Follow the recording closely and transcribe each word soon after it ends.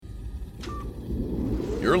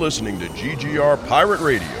You're listening to GGR Pirate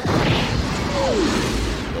Radio.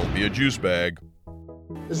 Don't be a juice bag.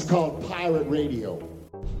 This is called Pirate Radio.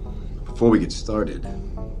 Before we get started,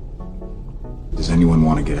 does anyone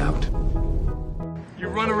want to get out? You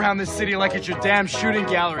run around this city like it's your damn shooting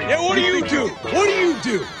gallery. Yeah, what do you do? What do you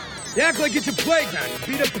do? You act like it's a playground. You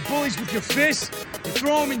beat up the bullies with your fists. You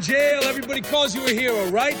throw them in jail. Everybody calls you a hero,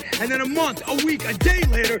 right? And then a month, a week, a day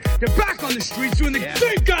later, you're back on the streets doing the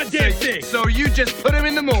same goddamn thing. So you just put him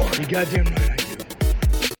in the morgue. You goddamn right I do.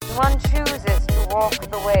 One chooses to walk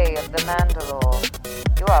the way of the Mandalore.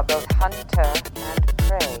 You are both hunter and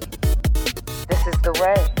prey. This is the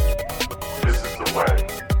way. This is the way.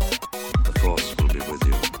 The Force will be with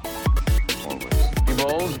you. Always. Be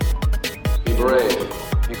bold. Be brave.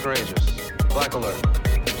 Be courageous. Black alert.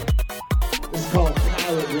 This is called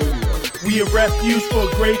Pirate Radio. We a refuge for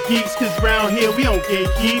great geeks, cause round here we don't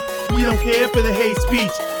gatekeep. We don't care for the hate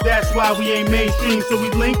speech. That's why we ain't mainstream. So we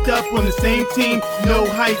linked up on the same team. No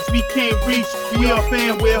heights we can't reach. We are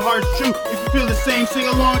fan where hearts true. If you feel the same, sing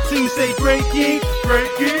along too. Say great geek,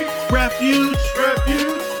 refuge, great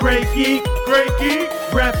geek, refuge.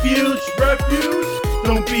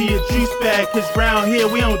 Don't be a juice bag, cause round here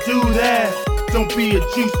we don't do that. Don't be a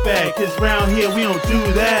juice bag, cause round here we don't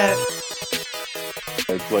do that.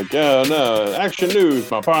 It's like, no, action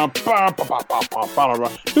news. And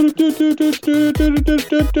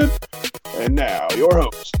now, your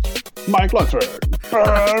host, Mike Lunsford.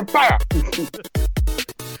 I'm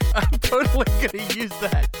totally going to use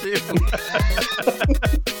that, too.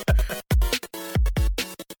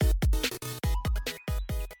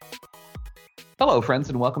 Hello, friends,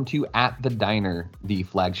 and welcome to At the Diner, the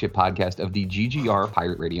flagship podcast of the GGR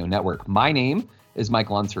Pirate Radio Network. My name is Mike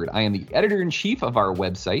Lunsford. I am the editor-in-chief of our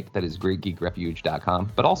website, that is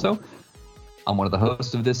greatgeekrefuge.com, but also I'm one of the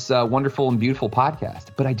hosts of this wonderful and beautiful podcast.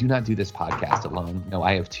 But I do not do this podcast alone. No,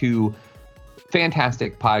 I have two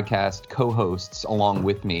fantastic podcast co-hosts along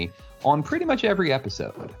with me on pretty much every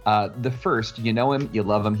episode. The first, you know him, you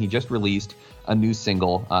love him. He just released a new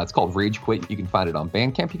single. It's called Rage Quit. You can find it on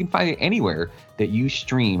Bandcamp. You can find it anywhere that you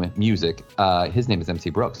stream music. His name is MC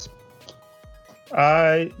Brooks.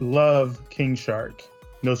 I love King Shark.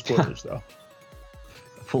 No spoilers, though.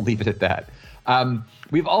 We'll leave it at that.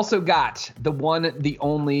 We've also got the one, the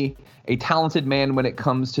only, a talented man when it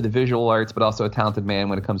comes to the visual arts, but also a talented man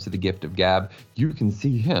when it comes to the gift of gab. You can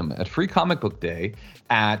see him at Free Comic Book Day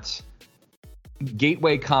at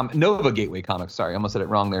Nova Gateway Comics. Sorry, I almost said it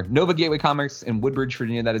wrong there. Nova Gateway Comics in Woodbridge,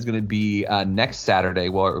 Virginia. That is going to be next Saturday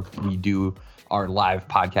where we do our live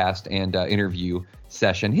podcast and interview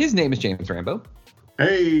session. His name is James Rambo.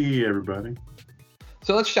 Hey, everybody.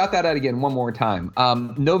 So let's shout that out again one more time.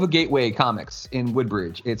 Nova Gateway Comics in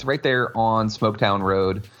Woodbridge. It's right there on Smoketown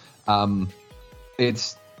Road.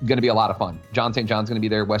 It's going to be a lot of fun. John St. John's going to be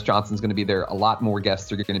there. Wes Johnson's going to be there. A lot more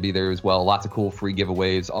guests are going to be there as well. Lots of cool free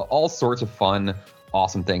giveaways, all sorts of fun,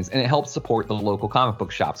 awesome things. And it helps support the local comic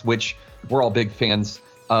book shops, which we're all big fans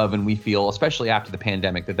of. And we feel, especially after the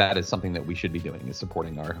pandemic, that is something that we should be doing, is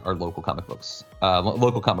supporting our local comic books,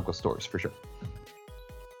 local comic book stores for sure.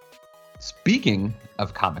 Speaking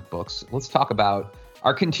of comic books, let's talk about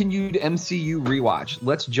our continued MCU rewatch.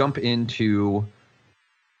 Let's jump into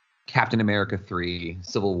Captain America 3,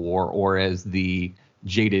 Civil War, or as the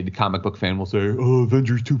jaded comic book fan will say,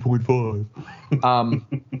 Avengers 2.5.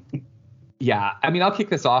 Yeah, I mean, I'll kick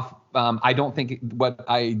this off. I don't think what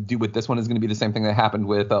I do with this one is going to be the same thing that happened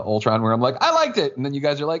with Ultron, where I'm like, I liked it. And then you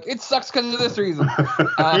guys are like, it sucks because of this reason.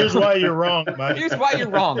 Here's why you're wrong, Mike. Here's why you're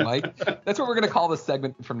wrong, Mike. That's what we're going to call this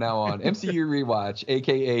segment from now on. MCU Rewatch,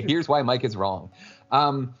 a.k.a. Here's Why Mike is Wrong.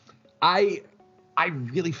 I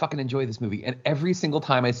really fucking enjoy this movie. And every single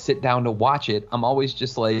time I sit down to watch it, I'm always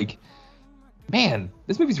just like, man,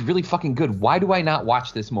 this movie's really fucking good. Why do I not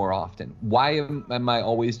watch this more often? Why am I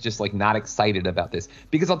always just like not excited about this?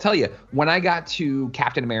 Because I'll tell you, when I got to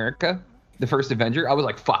Captain America, the first Avenger, I was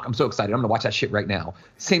like, fuck, I'm so excited. I'm going to watch that shit right now.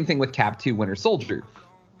 Same thing with Cap 2 Winter Soldier.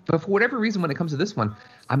 But for whatever reason, when it comes to this one,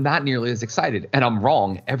 I'm not nearly as excited. And I'm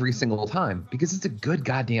wrong every single time because it's a good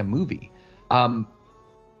goddamn movie.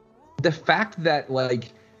 The fact that,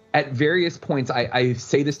 like, at various points, I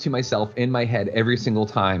say this to myself in my head every single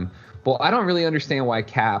time. Well, I don't really understand why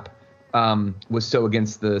Cap was so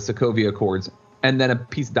against the Sokovia Accords. And then a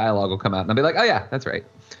piece of dialogue will come out, and I'll be like, oh, yeah, that's right.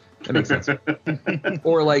 That makes sense.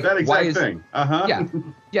 Or, like, that exact why is thing. Uh-huh. Yeah.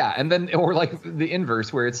 Yeah. And then, or like the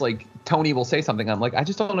inverse, where it's like Tony will say something. I'm like, I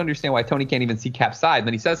just don't understand why Tony can't even see Cap's side. And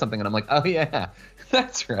then he says something, and I'm like, oh, yeah,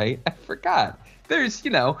 that's right. I forgot. There's,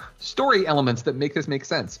 story elements that make this make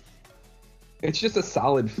sense. It's just a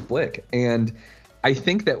solid flick. And I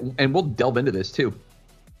think that, and we'll delve into this too,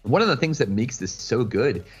 one of the things that makes this so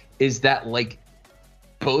good is that like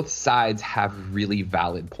both sides have really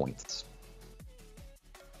valid points.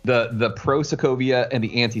 The pro Sokovia and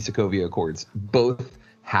the anti Sokovia Accords both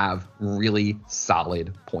have really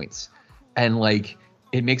solid points, and like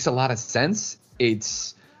it makes a lot of sense.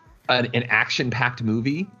 It's an action-packed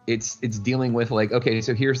movie. It's dealing with like, okay,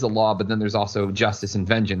 so here's the law, but then there's also justice and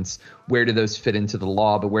vengeance. Where do those fit into the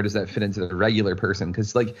law, but where does that fit into the regular person?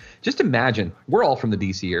 Because like, just imagine, we're all from the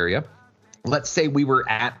DC area. Let's say we were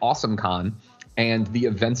at AwesomeCon and the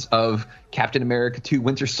events of Captain America 2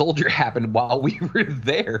 Winter Soldier happened while we were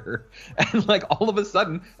there. And like all of a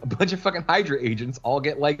sudden, a bunch of fucking Hydra agents all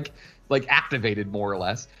get like activated more or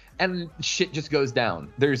less. And shit just goes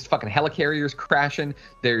down. There's fucking helicarriers crashing.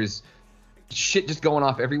 There's shit just going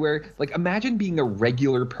off everywhere. Like imagine being a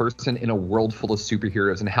regular person in a world full of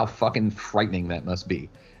superheroes and how fucking frightening that must be.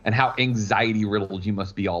 And how anxiety riddled you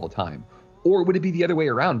must be all the time. Or would it be the other way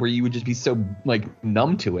around where you would just be so like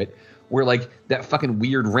numb to it, where like that fucking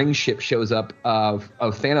weird ring ship shows up of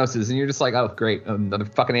Thanos's and you're just like, oh great, another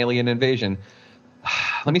fucking alien invasion.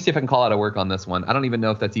 Let me see if I can call out of work on this one. I don't even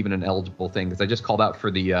know if that's even an eligible thing because I just called out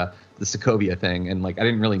for the Sokovia thing, and like I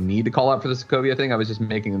didn't really need to call out for the Sokovia thing. I was just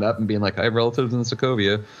making it up and being like, I have relatives in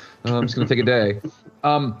Sokovia. I'm just gonna take a day.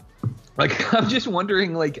 Like I'm just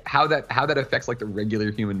wondering like how that affects like the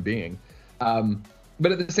regular human being.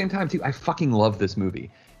 But at the same time too, I fucking love this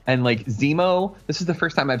movie. And like Zemo, this is the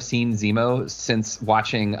first time I've seen Zemo since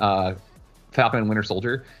watching Falcon and Winter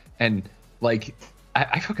Soldier, and like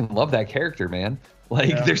I fucking love that character, man.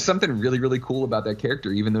 Like there's something really, really cool about that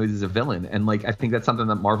character, even though he's a villain. And like I think that's something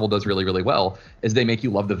that Marvel does really, really well, is they make you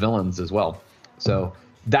love the villains as well. So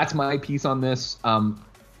that's my piece on this.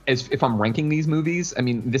 As if I'm ranking these movies, I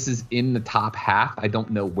mean, this is in the top half. I don't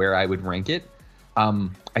know where I would rank it.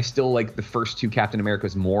 I still like the first two Captain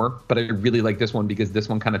Americas more, but I really like this one because this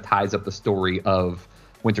one kind of ties up the story of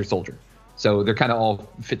Winter Soldier. So they're kind of all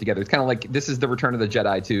fit together. It's kind of like this is the Return of the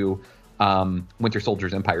Jedi to Winter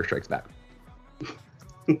Soldier's Empire Strikes Back.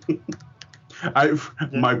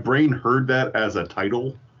 My brain heard that as a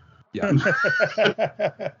title. Yeah.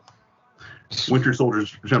 Winter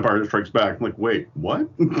Soldier's Empire Strikes Back. I'm like, wait, what?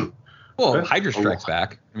 Well, Hydra Strikes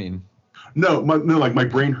Back. I mean, no, my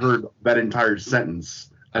brain heard that entire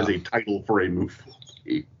sentence as a title for a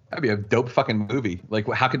movie. That'd be a dope fucking movie. Like,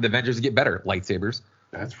 how could the Avengers get better? Lightsabers.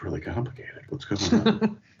 That's really complicated. What's going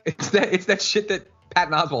on? It's that shit that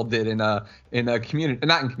Patton Oswalt did in Community,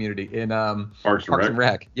 not in Community, in Parks and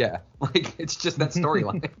Rec. Yeah, like it's just that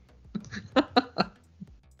storyline.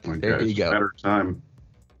 There you go. Matter of time.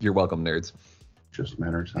 You're welcome, nerds. Just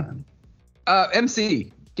matter of time.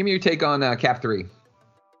 MC, give me your take on Cap 3.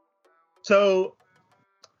 So,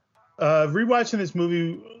 rewatching this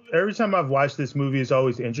movie, every time I've watched this movie is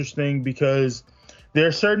always interesting because there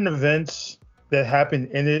are certain events that happen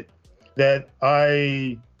in it that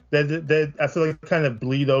I feel like kind of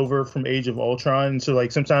bleed over from Age of Ultron. So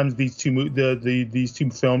like sometimes these two these two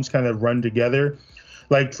films kind of run together.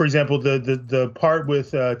 Like for example, the part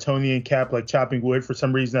with Tony and Cap like chopping wood for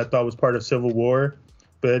some reason I thought was part of Civil War,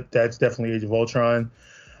 but that's definitely Age of Ultron.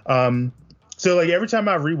 So like every time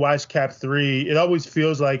I rewatch Cap 3, it always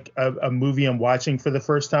feels like a movie I'm watching for the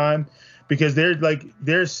first time because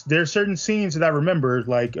there's certain scenes that I remember,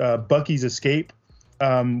 like Bucky's escape,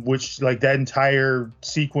 which like that entire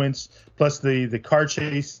sequence plus the car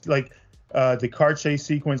chase, the car chase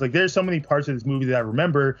sequence, like there's so many parts of this movie that I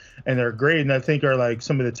remember and they're great and I think are like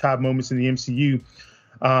some of the top moments in the MCU.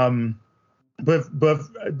 But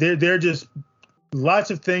they're just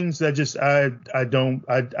lots of things that just I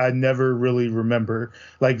never really remember,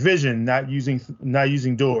 like Vision not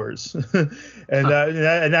using doors, and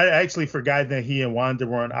I actually forgot that he and Wanda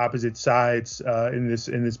were on opposite sides in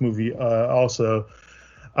this movie also.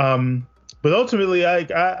 But ultimately,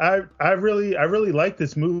 I really like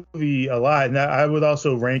this movie a lot, and I would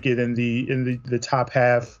also rank it in the top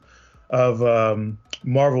half of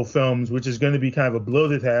Marvel films, which is going to be kind of a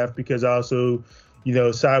bloated half because I also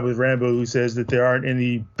side with Rambo, who says that there aren't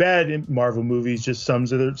any bad Marvel movies, just some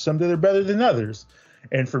that are better than others.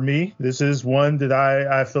 And for me, this is one that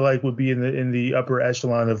I feel like would be in the upper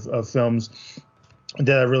echelon of films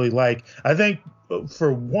that I really like. I think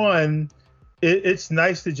for one, it's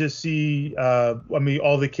nice to just see,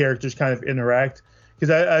 all the characters kind of interact.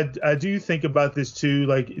 Because I do think about this too,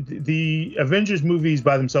 like the Avengers movies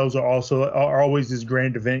by themselves are always this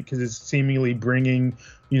grand event because it's seemingly bringing,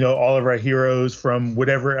 all of our heroes from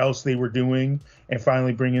whatever else they were doing and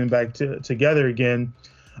finally bringing them back together again.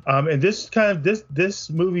 And this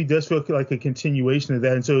movie does feel like a continuation of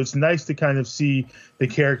that, and so it's nice to kind of see the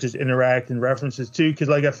characters interact and references too, because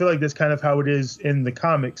like I feel like that's kind of how it is in the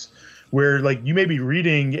comics, where like you may be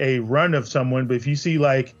reading a run of someone, but if you see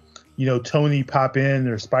like, you know, Tony pop in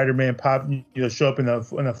or Spider-Man pop, you know, show up in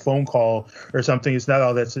a phone call or something, it's not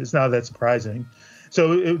all that surprising.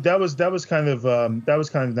 So that was kind of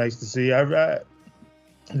nice to see.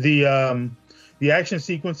 The action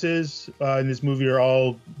sequences in this movie are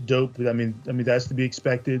all dope. I mean that's to be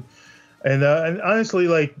expected. And honestly,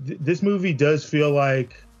 like this movie does feel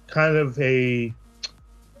like kind of a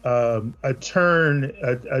turning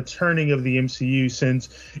of the MCU, since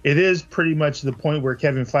it is pretty much the point where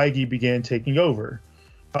Kevin Feige began taking over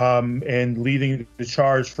and leading the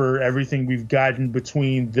charge for everything we've gotten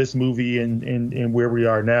between this movie and where we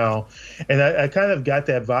are now. And I kind of got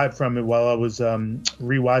that vibe from it while I was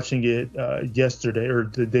rewatching it yesterday, or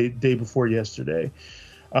the day before yesterday.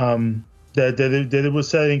 That it was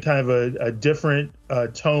setting kind of a different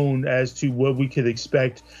tone as to what we could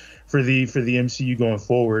expect for the MCU going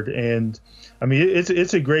forward. And I mean,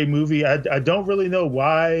 it's a great movie. I don't really know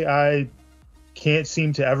why I can't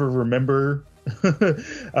seem to ever remember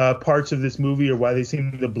parts of this movie, or why they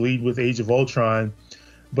seem to bleed with Age of Ultron.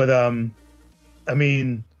 But I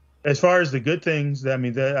mean, as far as the good things, I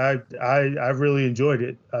mean, I really enjoyed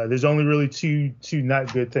it. There's only really two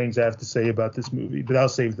not good things I have to say about this movie, but I'll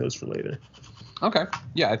save those for later. Okay.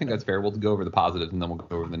 Yeah, I think that's fair. We'll go over the positives and then we'll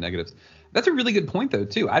go over the negatives. That's a really good point, though,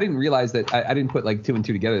 too. I didn't realize that I didn't put like 2 and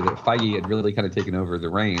 2 together, that Feige had really kind of taken over the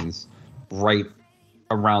reins right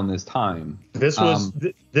around this time. This was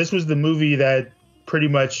the movie that pretty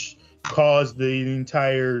much caused the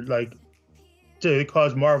entire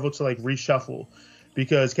caused Marvel to like reshuffle,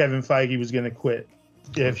 because Kevin Feige was going to quit.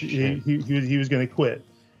 If he was going to quit.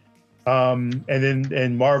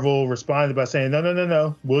 And Marvel responded by saying,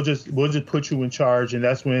 no, we'll just put you in charge. And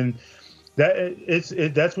that's when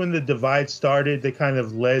that's when the divide started. That kind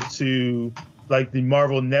of led to like the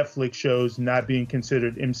Marvel Netflix shows not being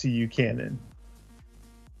considered MCU canon,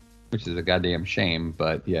 which is a goddamn shame.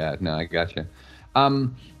 But yeah, no, I gotcha.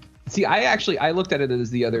 See, I looked at it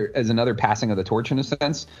as another passing of the torch in a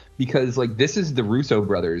sense, because like this is the Russo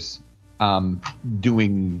brothers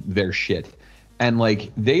doing their shit. And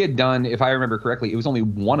like they had done, if I remember correctly, it was only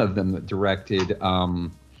one of them that directed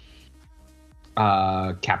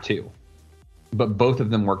Cap 2. But both of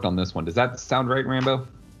them worked on this one. Does that sound right, Rambo?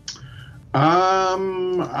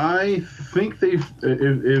 I think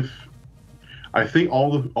I think all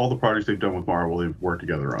the projects they've done with Marvel, they've worked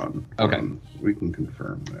together on. Okay. We can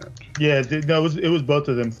confirm that. Yeah, no, it was both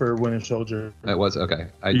of them for Winter Soldier. It was okay.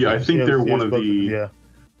 I think they're one of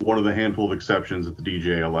the handful of exceptions that the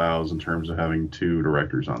DJ allows in terms of having 2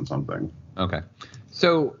 directors on something. Okay.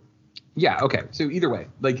 So, yeah, okay. So either way,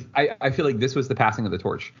 like I feel like this was the passing of the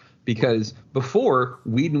torch, because before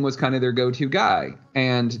Whedon was kind of their go-to guy,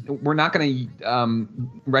 and we're not going to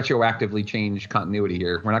retroactively change continuity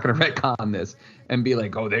here. We're not going to retcon this and be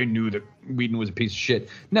like, oh, they knew that Whedon was a piece of shit.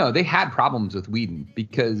 No, they had problems with Whedon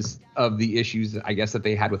because of the issues, I guess, that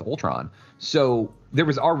they had with Ultron. So there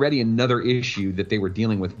was already another issue that they were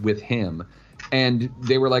dealing with him. And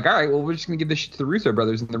they were like, all right, well, we're just going to give this shit to the Russo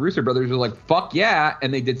brothers. And the Russo brothers were like, fuck yeah.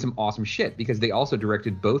 And they did some awesome shit, because they also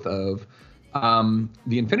directed both of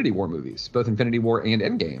the Infinity War movies, both Infinity War and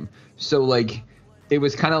Endgame. So like it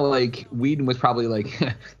was kind of like Whedon was probably like,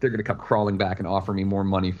 they're going to come crawling back and offer me more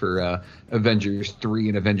money for Avengers 3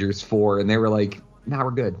 and Avengers 4. And they were like, nah,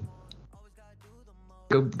 we're good.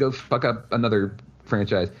 Go fuck up another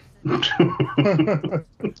franchise.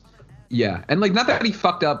 Yeah. And like, not that he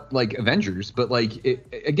fucked up like Avengers, but like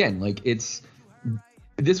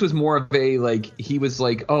this was more of a like, he was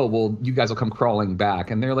like, oh, well, you guys will come crawling back.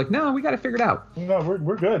 And they're like, no, we got to figure it out. No,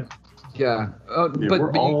 we're good. Yeah. But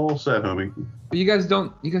we're all set, homie. But you guys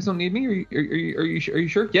don't need me? Are you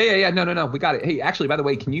sure? Yeah. No. We got it. Hey, actually, by the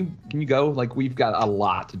way, can you go? Like, we've got a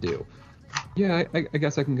lot to do. Yeah, I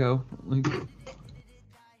guess I can go. Like,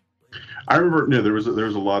 I remember, there was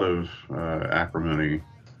a lot of acrimony,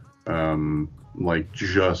 like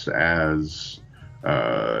just as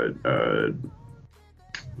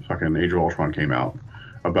fucking Age of Ultron came out,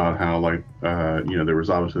 about how like there was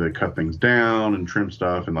obviously they cut things down and trim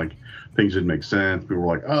stuff, and like things didn't make sense. People were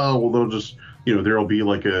like, oh well, they'll just there'll be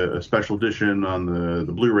like a special edition on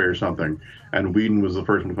the Blu-ray or something. And Whedon was the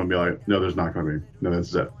first one to be like, no, there's not going to be. No, this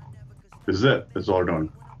is it. This is it. This is all we're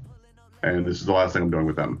doing. And this is the last thing I'm doing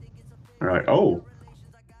with them. And they're like, oh,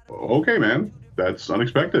 okay, man, that's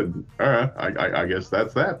unexpected. All right, I guess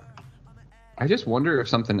that's that. I just wonder if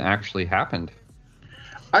something actually happened.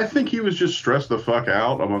 I think he was just stressed the fuck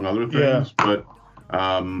out, among other things. Yeah. But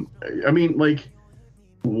I mean, like,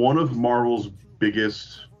 one of Marvel's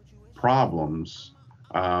biggest problems,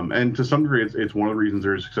 and to some degree it's one of the reasons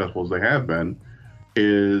they're as successful as they have been,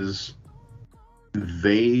 is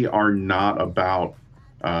they are not about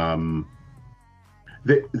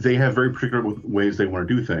they have very particular ways they want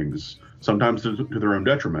to do things, sometimes to their own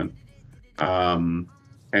detriment, and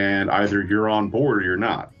either you're on board or you're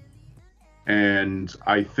not. And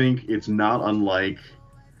I think it's not unlike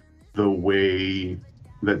the way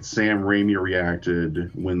that Sam Raimi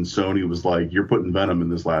reacted when Sony was like, you're putting Venom in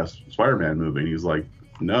this last Spider-Man movie. And he's like,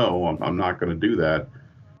 no, I'm not going to do that.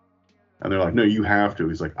 And they're like, no, you have to.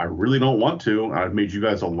 He's like, I really don't want to. I've made you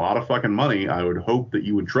guys a lot of fucking money. I would hope that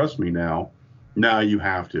you would trust me now. Now you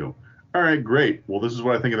have to. All right, great. Well, this is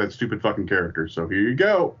what I think of that stupid fucking character. So here you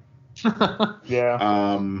go.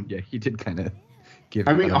 Yeah. Yeah, he did kind of give.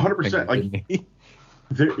 I mean, 100%. Like,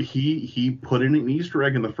 he put in an Easter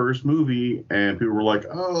egg in the first movie, and people were like,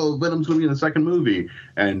 "Oh, Venom's going to be in the second movie."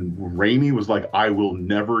 And Raimi was like, "I will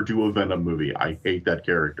never do a Venom movie. I hate that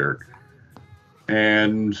character."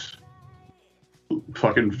 And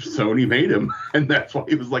fucking Sony made him, and that's why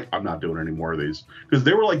he was like, "I'm not doing any more of these," because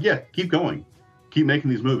they were like, "Yeah, keep going, keep making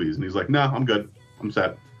these movies," and he's like, "No, I'm good. I'm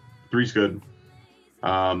set. 3's good."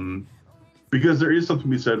 Because there is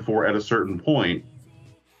something to be said for, at a certain point,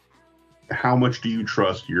 how much do you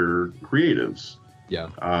trust your creatives? Yeah.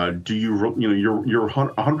 Do you you're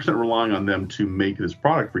 100% relying on them to make this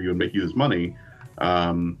product for you and make you this money?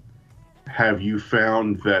 Have you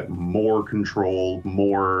found that more control,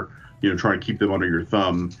 more trying to keep them under your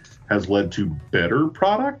thumb, has led to better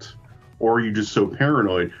product, or are you just so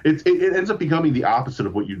paranoid? It ends up becoming the opposite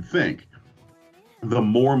of what you'd think. The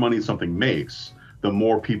more money something makes, the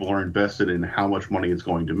more people are invested in how much money it's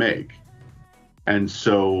going to make. And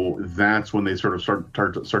so that's when they sort of start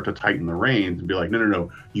to tighten the reins and be like,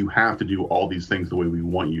 no, you have to do all these things the way we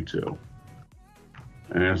want you to.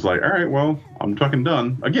 And it's like, all right, well, I'm fucking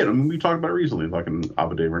done. Again, I mean, we talked about it recently. Fucking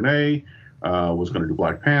Ava DuVernay was going to do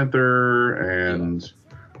Black Panther, and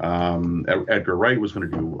Edgar Wright was going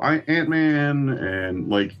to do Ant-Man, and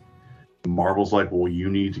like Marvel's like, well, you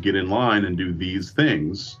need to get in line and do these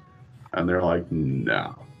things. And they're like,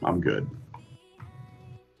 no, I'm good.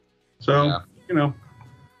 So... Yeah. Yeah,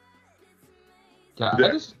 I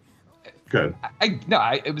just good.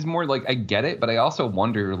 It was more like I get it, but I also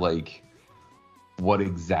wonder like what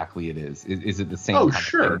exactly it is. Is it the same kind of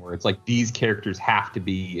thing where it's like these characters have to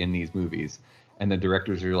be in these movies, and the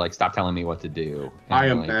directors are like, stop telling me what to do? And I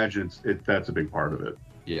imagine that's a big part of it.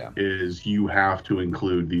 Yeah, is you have to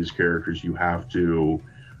include these characters. You have to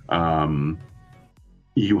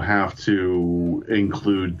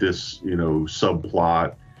include this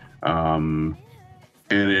subplot.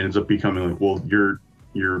 And it ends up becoming like, well,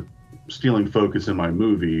 you're stealing focus in my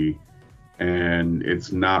movie, and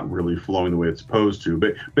it's not really flowing the way it's supposed to.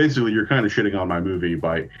 But basically, you're kind of shitting on my movie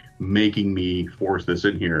by making me force this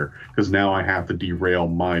in here, because now I have to derail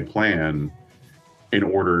my plan in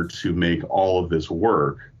order to make all of this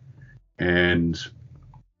work, and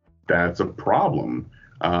that's a problem.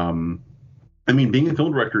 I mean, being a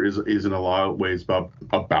film director is in a lot of ways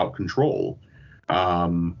about control.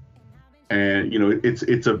 And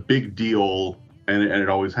it's a big deal, and it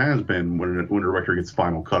always has been when a director gets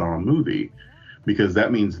final cut on a movie, because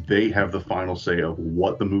that means they have the final say of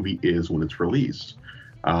what the movie is when it's released.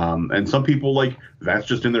 And some people, like, that's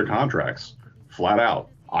just in their contracts, flat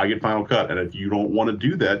out. I get final cut, and if you don't want to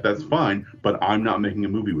do that, that's fine, but I'm not making a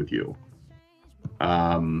movie with you.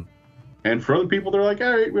 And for other people, they're like,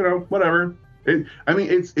 all right, whatever.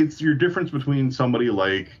 It's your difference between somebody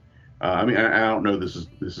like. I mean, I don't know. This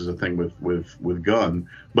is a thing with Gunn,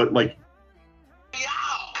 but like,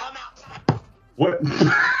 what?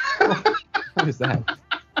 What is that?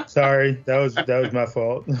 Sorry, that was my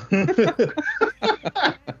fault.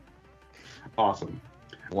 Awesome.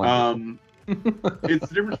 It's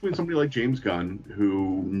the difference between somebody like James Gunn,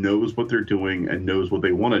 who knows what they're doing and knows what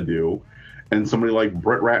they want to do, and somebody like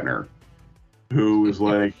Brett Ratner, who is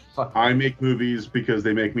like, I make movies because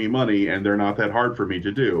they make me money and they're not that hard for me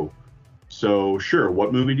to do. So, sure,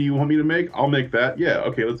 what movie do you want me to make? I'll make that. Yeah,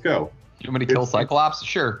 okay, let's go. You want me to kill Cyclops?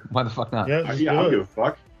 Sure. Why the fuck not? Yeah, I don't give a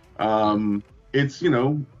fuck. It's,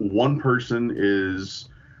 one person is,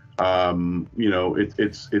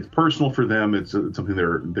 it's personal for them. It's something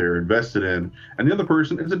they're invested in. And the other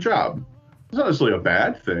person, it's a job. It's not necessarily a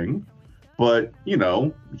bad thing, but,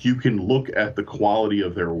 you can look at the quality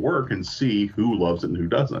of their work and see who loves it and who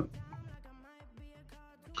doesn't.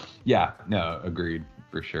 Yeah, no, agreed.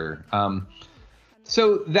 For sure.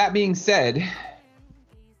 So that being said,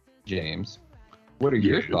 James, what are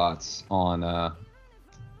your thoughts on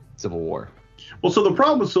Civil War? Well, so the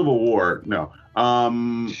problem with Civil War, no.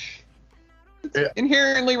 It's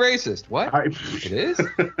inherently racist. What? It is?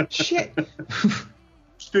 Shit.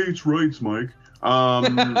 States' rights, Mike. I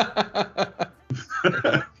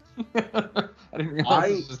didn't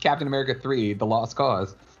realize this was Captain America 3, The Lost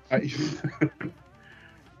Cause.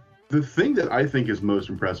 The thing that I think is most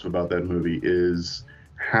impressive about that movie is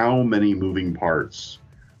how many moving parts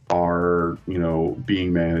are,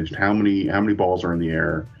 being managed. How many balls are in the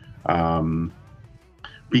air?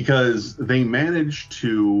 Because they managed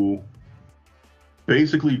to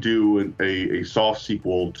basically do a soft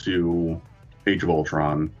sequel to Age of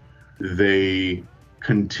Ultron. They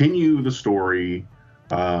continue the story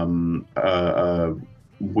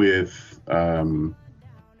with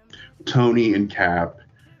Tony and Cap,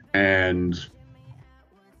 and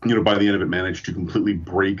by the end of it managed to completely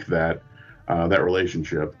break that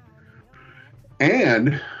relationship.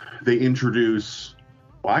 And they introduce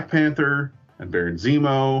Black Panther and Baron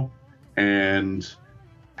Zemo and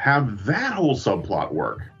have that whole subplot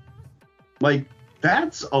work. Like,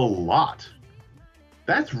 that's a lot.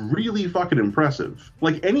 That's really fucking impressive.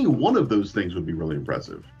 Like, any one of those things would be really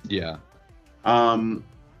impressive. Yeah.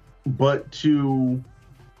 But to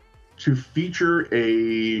feature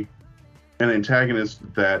an antagonist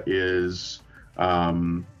that is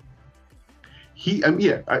I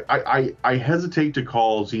hesitate to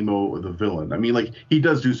call Zemo the villain. I mean, like, he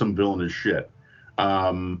does do some villainous shit.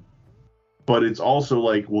 But it's also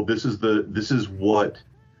like, well, this is what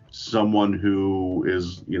someone who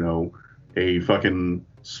is, a fucking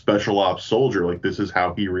special ops soldier, like, this is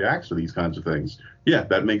how he reacts to these kinds of things. Yeah,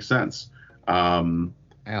 that makes sense.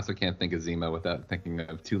 I also can't think of Zemo without thinking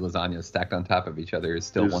of two lasagnas stacked on top of each other. Is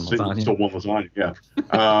still one lasagna. Still one lasagna, yeah.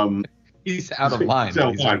 He's out of line. He's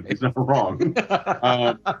out of line. He's not wrong.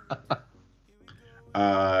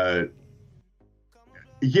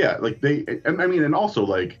 Yeah, like and also,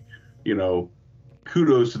 like,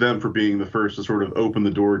 kudos to them for being the first to sort of open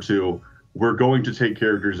the door to, we're going to take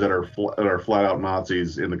characters that are flat out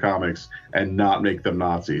Nazis in the comics and not make them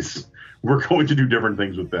Nazis. We're going to do different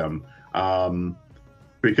things with them.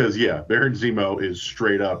 Because Baron Zemo is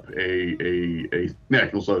straight up a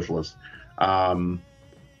National Socialist.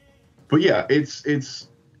 But yeah, it's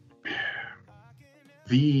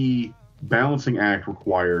the balancing act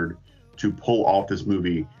required to pull off this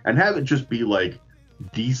movie and have it just be like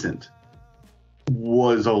decent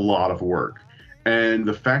was a lot of work. And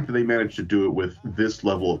the fact that they managed to do it with this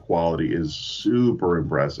level of quality is super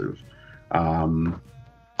impressive.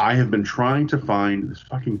 I have been trying to find this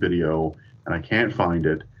fucking video and I can't find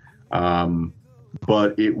it.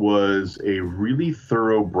 But it was a really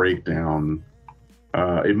thorough breakdown.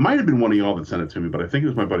 It might have been one of y'all that sent it to me, but I think it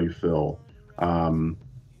was my buddy Phil.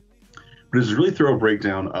 But it's a really thorough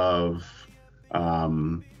breakdown of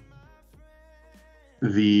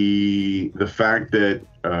the fact that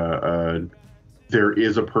there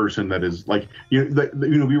is a person that is like,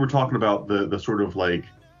 we were talking about the sort of like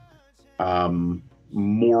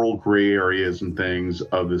moral gray areas and things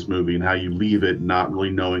of this movie and how you leave it not really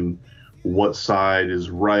knowing what side is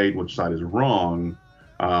right, which side is wrong.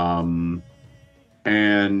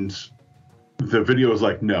 And the video is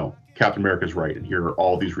like, no, Captain America's right, and here are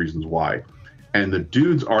all these reasons why. And the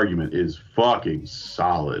dude's argument is fucking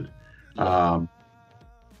solid.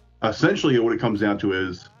 Essentially, what it comes down to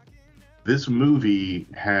is this movie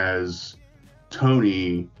has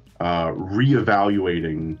Tony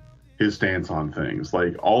reevaluating his stance on things,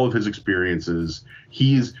 like all of his experiences.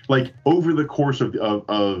 He's like, over the course of him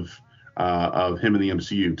in the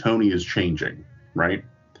MCU, Tony is changing, right?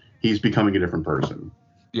 He's becoming a different person.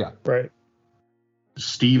 Yeah. Right.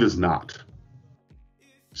 Steve is not.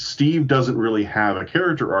 Steve doesn't really have a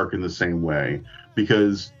character arc in the same way,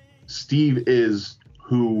 because Steve is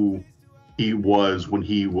who he was when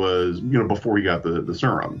he was, before he got the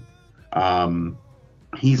serum.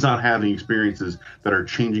 He's not having experiences that are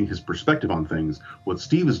changing his perspective on things. What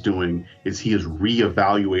Steve is doing is he is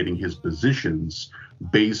reevaluating his positions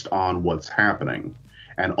based on what's happening.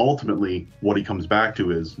 And ultimately, what he comes back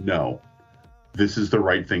to is, no, this is the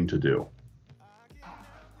right thing to do.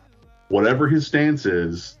 Whatever his stance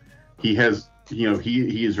is, he has,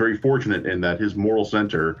 he is very fortunate in that his moral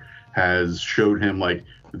center has showed him, like,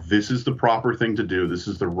 this is the proper thing to do. This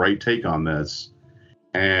is the right take on this.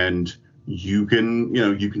 And you can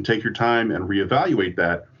take your time and reevaluate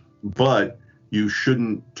that, but you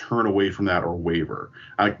shouldn't turn away from that or waver.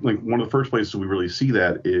 Like, one of the first places we really see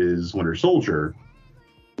that is Winter Soldier,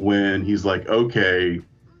 when he's like, okay,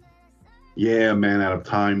 yeah, man out of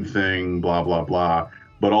time thing, blah, blah, blah.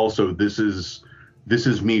 But also this is this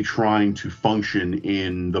is me trying to function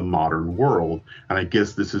in the modern world, and I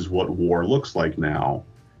guess this is what war looks like now.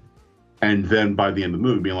 And then by the end of the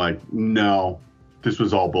movie, being like, no, this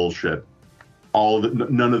was all bullshit.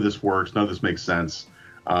 None of this works. None of this makes sense.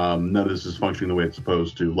 None of this is functioning the way it's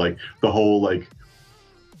supposed to. Like the whole like,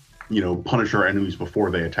 you know, punish our enemies before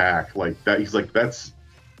they attack. Like that. He's like, that's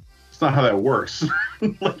not how that works.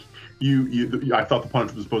 Like I thought the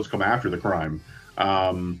punishment was supposed to come after the crime.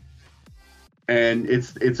 And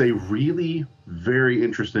it's a really very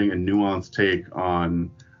interesting and nuanced take on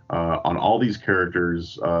all these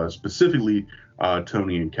characters, specifically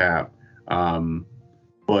Tony and Cap.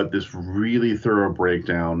 But this really thorough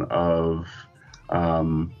breakdown of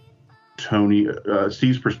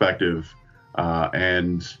Steve's perspective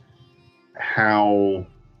and how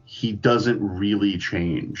he doesn't really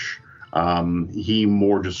change. He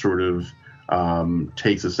more just sort of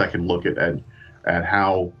takes a second look at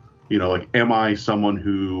how, you know, like, am I someone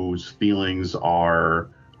whose feelings are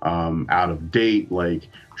out of date? Like,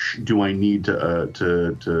 do I need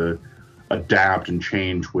to adapt and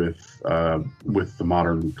change with the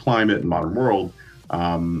modern climate and modern world?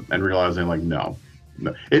 And realizing like, no.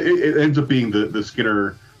 It ends up being the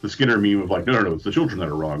Skinner meme of like, no, it's the children that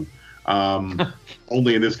are wrong.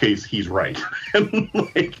 Only in this case, he's right. And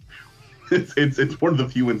like, it's one of the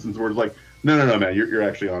few instances where it's like, no, man, you're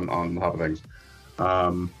actually on top of things.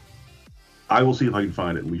 I will see if I can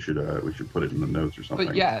find it, and we should put it in the notes or something.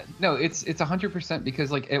 But yeah, no, it's 100%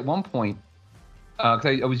 because like at one point,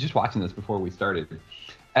 because I was just watching this before we started.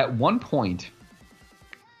 At one point,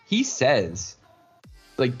 he says,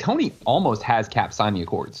 like, Tony almost has Cap sign the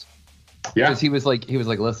Accords. Yeah. Because he was like,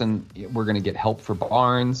 listen, we're gonna get help for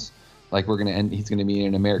Barnes. Like, he's gonna be in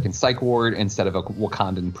an American psych ward instead of a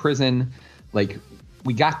Wakandan prison. Like,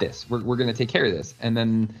 we got this. We're gonna take care of this. And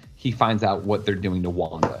then he finds out what they're doing to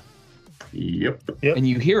Wanda. Yep. And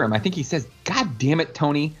you hear him. I think he says, "God damn it,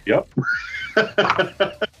 Tony." Yep.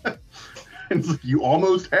 It's like, you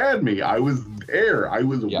almost had me. I was there. I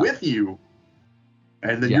was with you.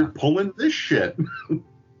 And then you're pulling this shit.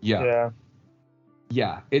 Yeah.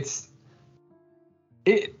 It's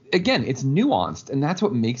nuanced, and that's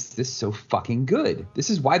what makes this so fucking good. This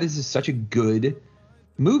is why this is such a good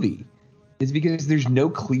movie. Is because there's no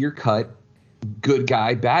clear-cut good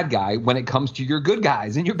guy, bad guy when it comes to your good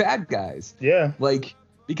guys and your bad guys. Yeah. Like,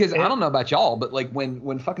 because I don't know about y'all, but like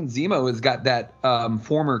when fucking Zemo has got that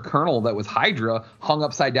former colonel that was Hydra hung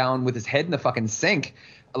upside down with his head in the fucking sink,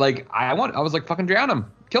 like I was like, fucking drown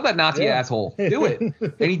him, kill that Nazi asshole, do it.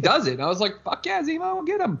 And he does it, and I was like, fuck yeah, Zemo,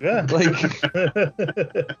 get him. Yeah. Like,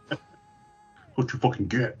 what you fucking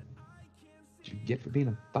get? What you get for being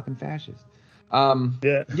a fucking fascist?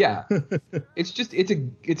 Yeah.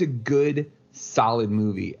 It's a good, solid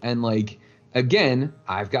movie, and like, again,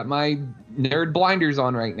 I've got my nerd blinders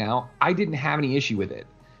on right now. I didn't have any issue with it.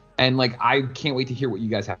 And like, I can't wait to hear what you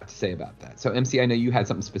guys have to say about that. So MC, I know you had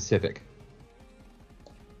something specific.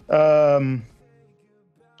 Why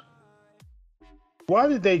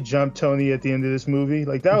did they jump Tony at the end of this movie?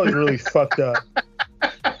 Like, that was really fucked up.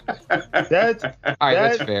 That's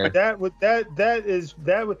fair. That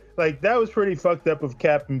was pretty fucked up of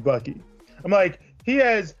Captain Bucky. I'm like, he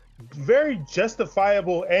has very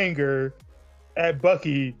justifiable anger at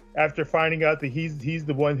Bucky after finding out that he's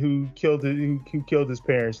the one who killed his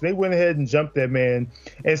parents. They went ahead and jumped that man,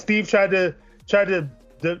 and Steve had to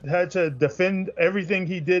defend everything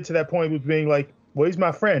he did to that point with being like, well, he's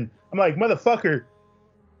my friend. I'm like, motherfucker,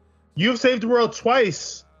 you've saved the world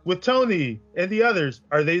twice with Tony and the others.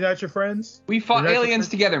 Are they not your friends? We fought aliens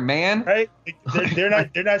together, man. Right? They're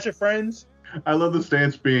not your friends. I love the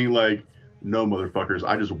stance being like, no, motherfuckers,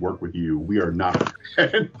 I just work with you. We are not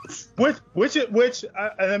friends. Which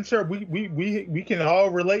I'm sure we can all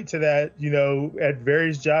relate to that, you know, at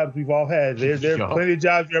various jobs we've all had. There are plenty of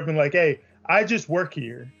jobs where I've been like, hey, I just work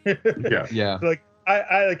here. Yeah. Like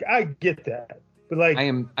I get that. But like, I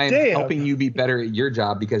am helping you be better at your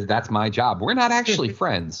job because that's my job. We're not actually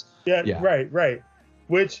friends. Yeah. Right.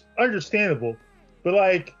 Which understandable. But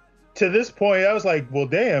like, to this point, I was like, well,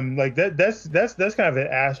 damn, like that's kind of an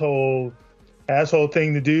asshole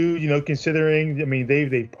thing to do, you know, considering, I mean, they've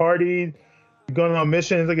partied, going on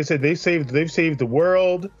missions. Like I said, they've saved the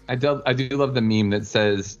world. I do love the meme that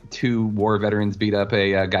says 2 war veterans beat up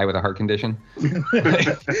a guy with a heart condition.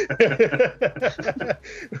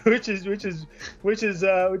 which is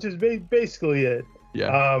basically it.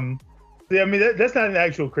 Yeah. I mean, that's not an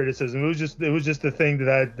actual criticism. It was just the thing that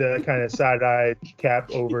I kind of side-eyed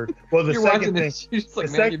Cap over. Well, the second thing,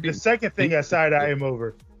 the second thing I side-eyed him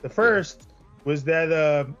over. The first was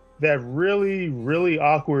that that really, really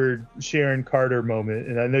awkward Sharon Carter moment,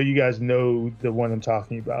 and I know you guys know the one I'm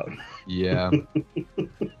talking about. Yeah.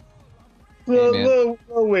 little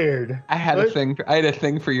weird. I had a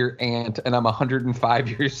thing for your aunt, and I'm 105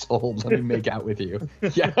 years old. Let me make out with you.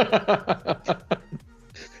 Yeah.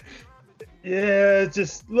 Yeah,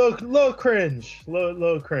 just low cringe.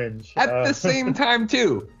 Low cringe. At the same time,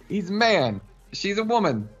 too, he's a man. She's a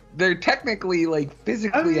woman. They're technically, like,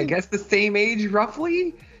 physically, I guess, the same age,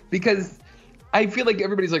 roughly, because I feel like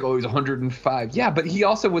everybody's like, oh, he's 105. Yeah, but he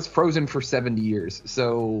also was frozen for 70 years.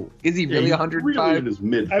 So is he really 105? Really in his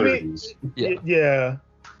mid-30s. Yeah.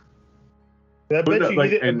 I bet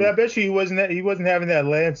you he wasn't having that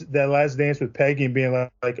last dance with Peggy and being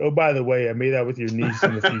like, oh, by the way, I made out with your niece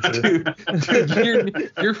in the future.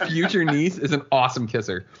 Dude, your future niece is an awesome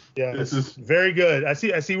kisser. Yeah, this is very good. I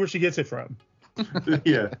see where she gets it from.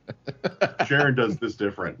 Yeah. Sharon does this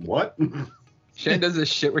different. What? Sharon does this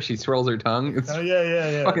shit where she swirls her tongue. It's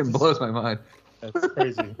yeah. Fucking blows my mind. That's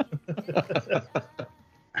crazy.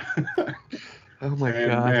 Oh my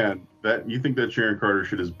god. Man, that you think that Sharon Carter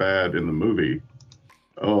shit is bad in the movie?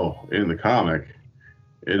 Oh, in the comic,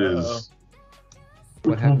 it is.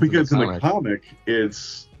 What happens because in the comic,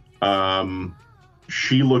 it's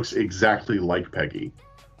she looks exactly like Peggy.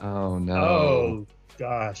 Oh no. Oh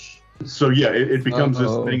gosh. So yeah, it becomes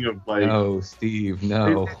this thing of like, no, Steve,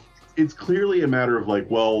 no. It's clearly a matter of like,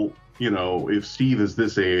 well, you know, if Steve is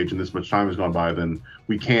this age and this much time has gone by, then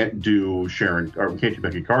we can't do Sharon or we can't do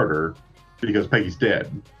Peggy Carter because Peggy's dead,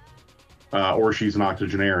 or she's an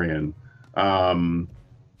octogenarian. But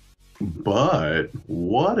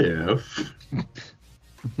what if?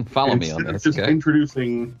 Follow me on this. Just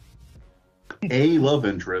introducing a love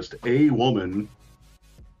interest, a woman,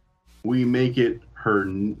 we make it her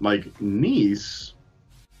like niece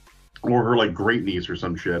or her like great niece or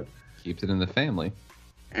some shit. Keeps it in the family.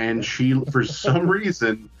 And she, for some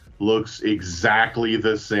reason, looks exactly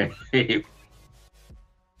the same.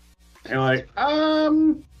 And like,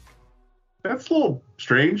 that's a little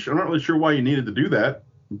strange. I'm not really sure why you needed to do that,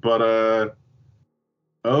 but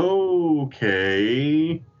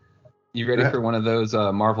okay. You ready for one of those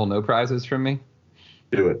Marvel no prizes from me?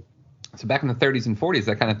 Do it. So back in the 30s and 40s,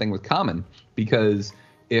 that kind of thing was common because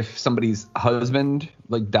if somebody's husband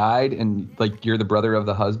like died and like you're the brother of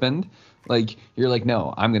the husband, like you're like,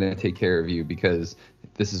 no, I'm going to take care of you because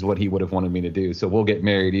this is what he would have wanted me to do. So we'll get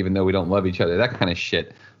married even though we don't love each other. That kind of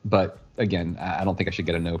shit. But again, I don't think I should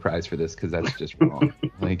get a no prize for this because that's just wrong.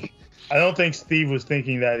 Like, I don't think Steve was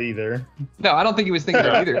thinking that either. No, I don't think he was thinking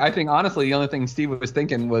that either. I think honestly, the only thing Steve was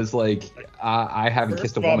thinking was like, I haven't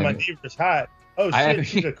kissed a woman. My neighbor's hot. Oh shit,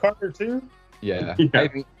 she's a Carter too? Yeah.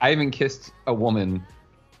 I haven't kissed a woman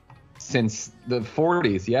since the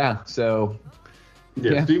 40s. Yeah. So.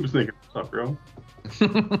 Yeah. Steve was thinking, what's up, bro?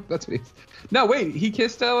 That's what he's. No, wait. He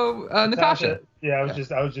kissed Natasha. Yeah, I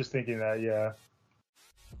was just thinking that. Yeah.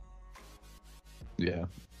 Yeah.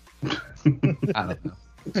 I don't know.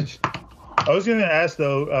 I was gonna ask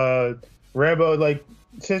though, Rambo, like,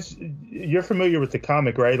 since you're familiar with the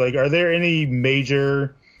comic, right? Like, are there any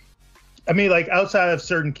major? I mean, like, outside of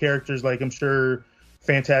certain characters, like I'm sure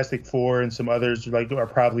Fantastic Four and some others like are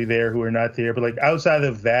probably there who are not there, but like outside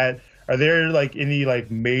of that, are there like any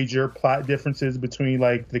like major plot differences between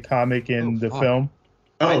like the comic and the film?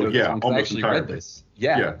 Oh yeah, I actually read this.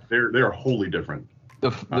 Yeah, they're wholly different.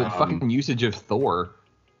 The fucking usage of Thor.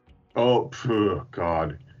 Oh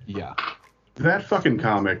God. Yeah. That fucking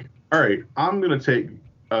comic. All right, I'm gonna take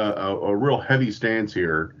a real heavy stance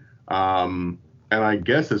here. And I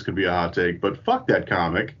guess this could be a hot take, but fuck that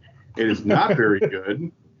comic. It is not very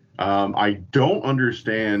good. I don't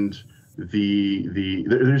understand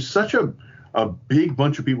there's such a big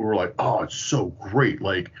bunch of people who are like, oh, it's so great,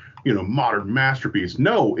 like, you know, modern masterpiece.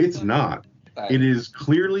 No, it's not. It is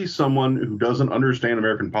clearly someone who doesn't understand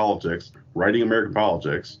American politics, writing American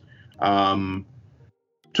politics. The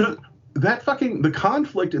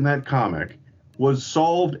conflict in that comic was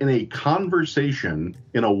solved in a conversation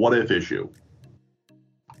in a what if issue.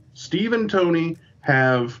 Steve and Tony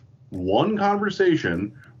have one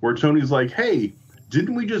conversation where Tony's like, hey,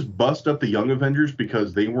 didn't we just bust up the Young Avengers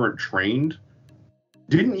because they weren't trained?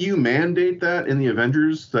 Didn't you mandate that in the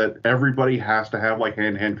Avengers that everybody has to have like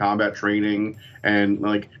hand-to-hand combat training and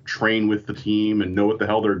like train with the team and know what the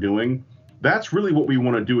hell they're doing? That's really what we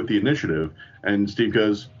want to do with the initiative. And Steve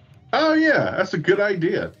goes, oh yeah, that's a good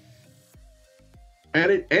idea. And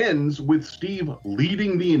it ends with Steve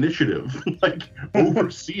leading the initiative, like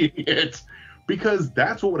overseeing it, because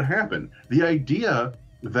that's what would happen. The idea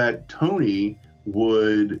that Tony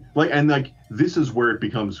would like, and like, this is where it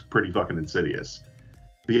becomes pretty fucking insidious.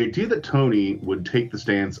 the idea that Tony would take the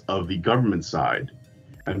stance of the government side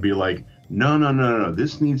and be like, no,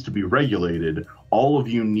 this needs to be regulated. All of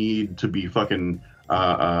you need to be fucking,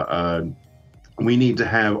 we need to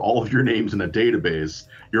have all of your names in a database.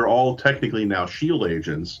 You're all technically now SHIELD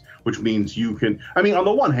agents, which means you can, I mean, on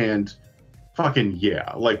the one hand, fucking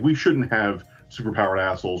yeah, like we shouldn't have superpowered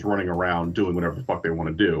assholes running around doing whatever the fuck they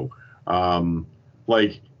want to do.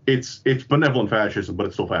 Like it's benevolent fascism, but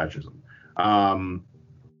it's still fascism. On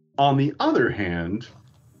the other hand,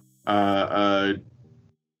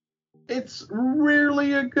 it's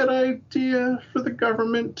rarely a good idea for the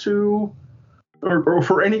government to, or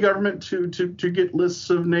for any government to get lists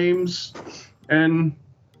of names and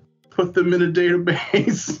put them in a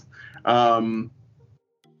database.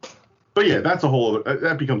 But yeah, that's a whole,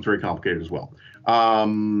 that becomes very complicated as well.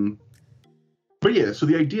 But yeah, so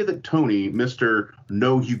the idea that Tony, Mr.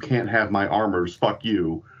 No, you can't have my armors, fuck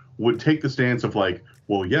you, would take the stance of like,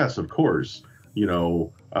 well, yes, of course, you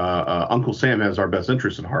know, Uncle Sam has our best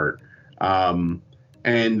interest at heart.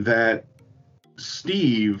 And that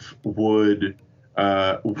Steve would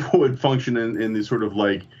function in this sort of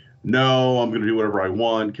like, no, I'm going to do whatever I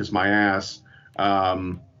want, kiss my ass.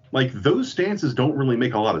 Like those stances don't really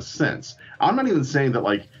make a lot of sense. I'm not even saying that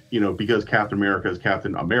like, you know, because Captain America is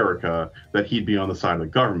Captain America, that he'd be on the side of the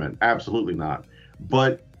government. Absolutely not.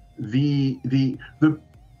 But the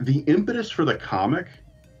impetus for the comic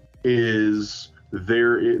is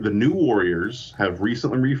the New Warriors have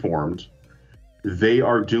recently reformed. They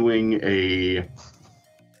are doing a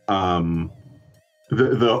and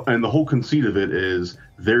the whole conceit of it is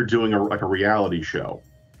they're doing a reality show.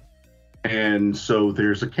 And so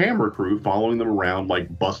there's a camera crew following them around,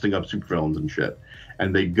 like busting up supervillains and shit.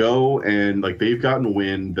 And they go and like they've gotten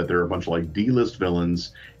wind that there are a bunch of like D-list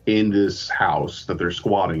villains in this house that they're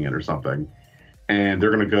squatting in or something. And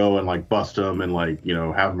they're going to go and like bust them and like, you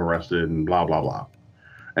know, have them arrested and blah, blah, blah.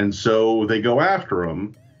 And so they go after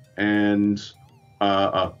them and,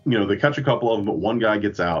 you know, they catch a couple of them, but one guy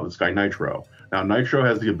gets out, this guy Nitro. Now, Nitro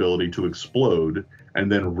has the ability to explode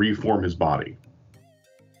and then reform his body.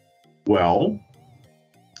 Well,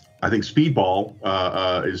 I think Speedball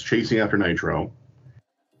is chasing after Nitro,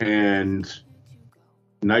 and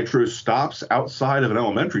Nitro stops outside of an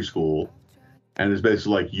elementary school and is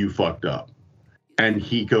basically like, you fucked up. And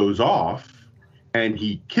he goes off and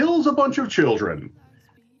he kills a bunch of children.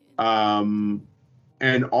 And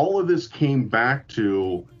all of this came back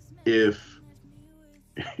to if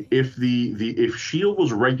SHIELD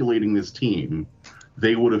was regulating this team,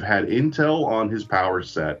 they would have had intel on his power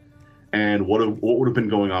set and what would have been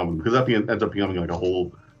going on with him, because that ends up becoming like a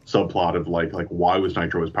whole subplot of like why was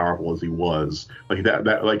Nitro as powerful as he was, like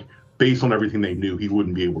that like based on everything they knew, he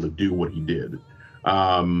wouldn't be able to do what he did.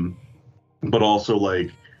 But also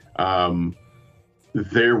like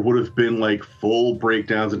there would have been like full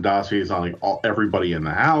breakdowns and dossiers on like everybody in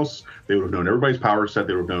the house. They would have known everybody's power set.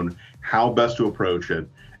 They would have known how best to approach it.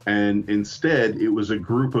 And instead, it was a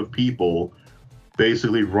group of people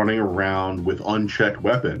basically running around with unchecked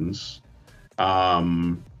weapons,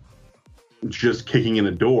 just kicking in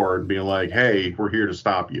a door and being like, hey, we're here to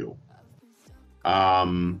stop you.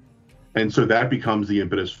 And so that becomes the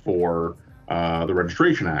impetus for the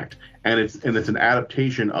Registration Act. And it's an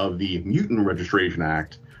adaptation of the Mutant Registration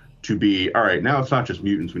Act to be, all right, now it's not just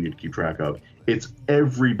mutants we need to keep track of. It's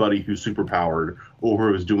everybody who's superpowered or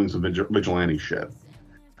who is doing some vigilante shit.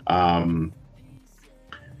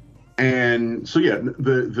 And so, yeah,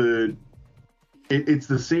 it's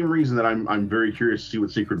the same reason that I'm very curious to see what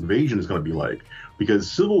Secret Invasion is going to be like.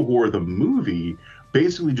 Because Civil War, the movie,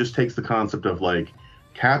 basically just takes the concept of, like,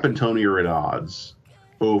 Cap and Tony are at odds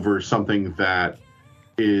over something that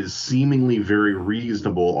is seemingly very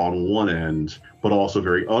reasonable on one end, but also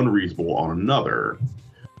very unreasonable on another.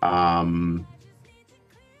 And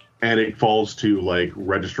it falls to like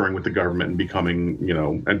registering with the government and becoming, you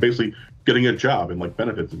know, and basically getting a job and like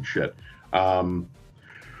benefits and shit.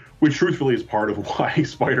 Which truthfully is part of why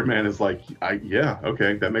Spider-Man is like, yeah,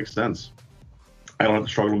 okay, that makes sense. I don't have to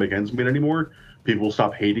struggle to make ends meet anymore. People will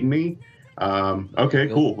stop hating me. Okay,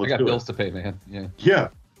 cool. Let's do it. I got bills to pay, man. Yeah. Yeah.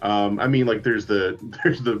 I mean, like, there's the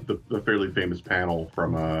fairly famous panel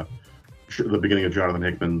from the beginning of Jonathan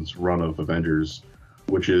Hickman's run of Avengers,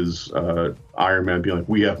 which is Iron Man being like,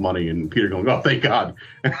 "We have money," and Peter going, "Oh, thank God,"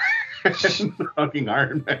 and fucking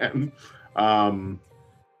Iron Man.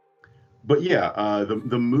 But yeah,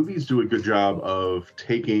 the movies do a good job of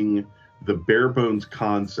taking the bare bones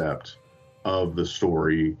concept of the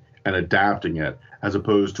story and adapting it, as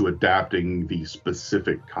opposed to adapting the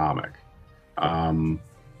specific comic.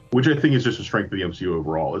 Which I think is just a strength of the MCU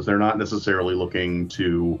overall, is they're not necessarily looking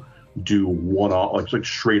to do one-off, like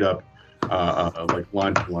straight up, like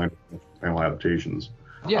line to line panel adaptations.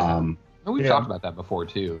 Yeah, and we've talked about that before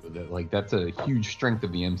too. That like that's a huge strength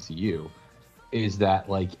of the MCU, is that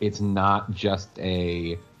like it's not just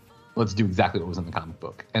a let's do exactly what was in the comic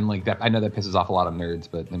book. And like that, I know that pisses off a lot of nerds,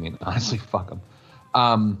 but I mean honestly, fuck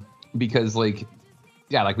them. Because like,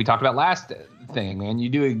 yeah, like we talked about last thing, man. You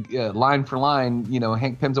do a line for line, you know,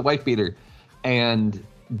 Hank Pym's a wife beater, and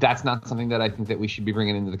that's not something that I think that we should be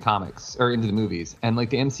bringing into the comics or into the movies. And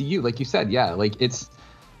like the MCU, like you said, yeah, like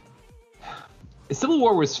Civil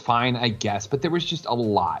War was fine, I guess, but there was just a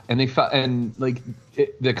lot, and they felt, and like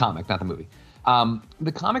the comic, not the movie.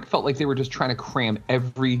 The comic felt like they were just trying to cram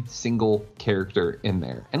every single character in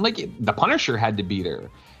there, and like the Punisher had to be there,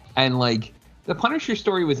 and like the Punisher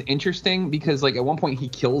story was interesting because like at one point he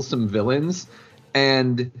kills some villains,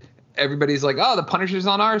 and everybody's like, oh, the Punisher's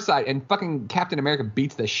on our side, and fucking Captain America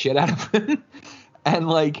beats the shit out of him. And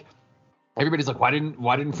like everybody's like, why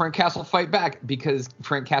didn't Frank Castle fight back? Because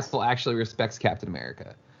Frank Castle actually respects Captain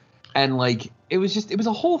America. And like it was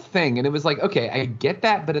a whole thing, and it was like, okay, I get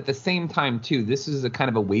that, but at the same time too, this is a kind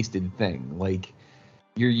of a wasted thing. Like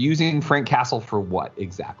you're using Frank Castle for what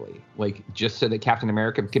exactly? Like just so that Captain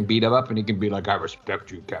America can beat him up and he can be like, I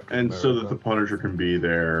respect you, Captain America. And so that the Punisher can be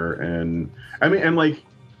there. And I mean, and like,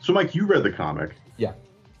 so Mike, you read the comic. Yeah.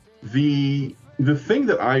 The thing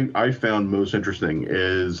that I found most interesting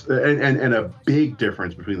is, and a big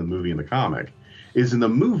difference between the movie and the comic, is in the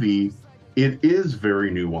movie, it is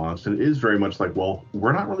very nuanced and it is very much like, well,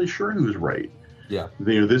 we're not really sure who's right. Yeah.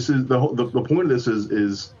 You know, this is the point of this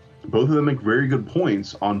is both of them make very good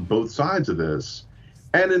points on both sides of this.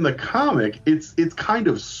 And in the comic, it's kind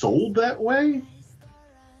of sold that way.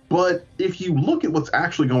 But if you look at what's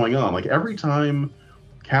actually going on, like every time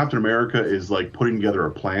Captain America is like putting together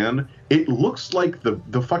a plan, it looks like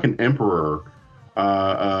the fucking Emperor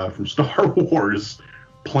from Star Wars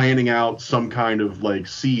planning out some kind of like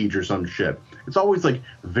siege or some shit. It's always like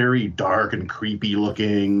very dark and creepy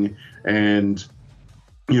looking, and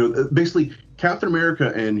you know, basically Captain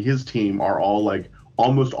America and his team are all like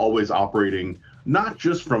almost always operating not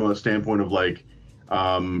just from a standpoint of like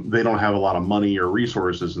they don't have a lot of money or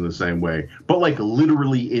resources in the same way, but like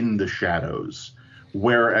literally in the shadows.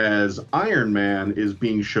 Whereas Iron Man is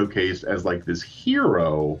being showcased as like this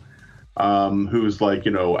hero who's like,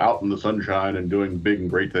 you know, out in the sunshine and doing big and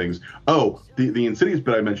great things. Oh, the Insidious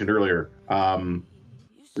bit I mentioned earlier,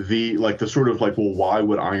 the sort of like, well, why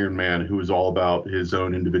would Iron Man, who is all about his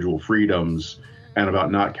own individual freedoms and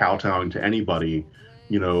about not kowtowing to anybody,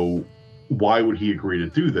 you know, why would he agree to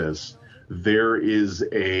do this? There is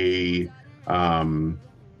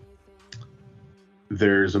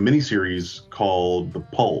there's a miniseries called The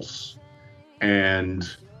Pulse, and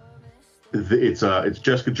it's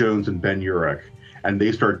Jessica Jones and Ben Urich, and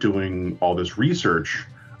they start doing all this research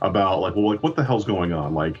about like, well, like what the hell's going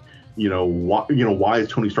on? Like, why is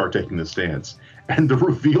Tony Stark taking this stance? And the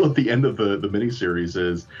reveal at the end of the miniseries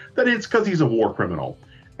is that it's because he's a war criminal,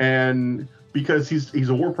 and because he's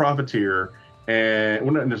a war profiteer, and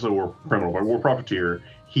well, not necessarily a war criminal, but a war profiteer.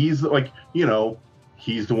 He's like, you know,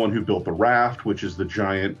 he's the one who built the raft, which is the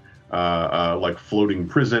giant like floating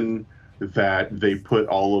prison that they put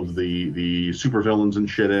all of the supervillains and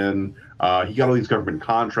shit in. He got all these government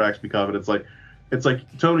contracts because of it. It's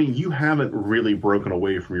like, Tony, you haven't really broken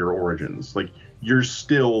away from your origins. Like, you're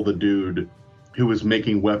still the dude who is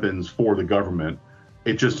making weapons for the government.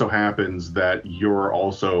 It just so happens that you're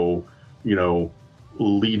also, you know,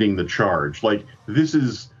 leading the charge. Like, this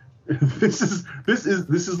is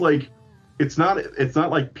like, it's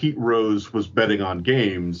not like Pete Rose was betting on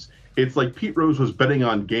games. It's like Pete Rose was betting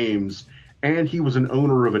on games, and he was an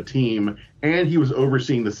owner of a team, and he was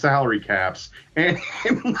overseeing the salary caps, and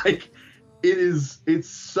like it's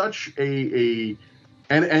such and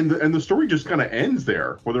the story just kind of ends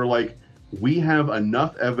there, where they're like, we have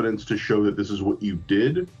enough evidence to show that this is what you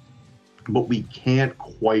did, but we can't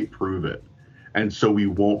quite prove it, and so we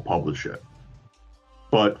won't publish it.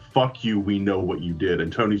 But fuck you, we know what you did.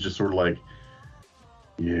 And Tony's just sort of like,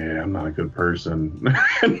 yeah, I'm not a good person.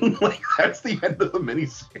 And like, that's the end of the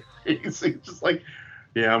miniseries. It's just like,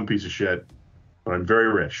 yeah, I'm a piece of shit, but I'm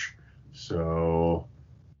very rich. So,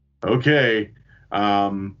 okay.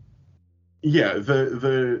 Yeah,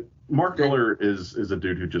 the Mark Miller is a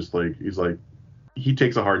dude who just like, he's like, he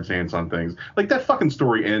takes a hard stance on things. Like, that fucking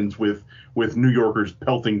story ends with New Yorkers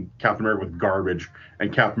pelting Captain America with garbage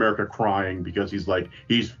and Captain America crying because he's like,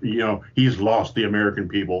 he's lost the American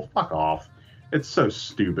people. Fuck off. It's so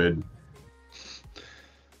stupid.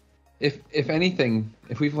 If anything,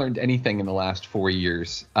 if we've learned anything in the last 4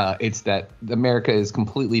 years, it's that America is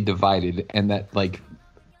completely divided, and that like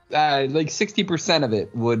like 60% of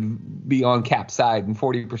it would be on Cap's side, and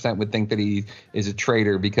 40% would think that he is a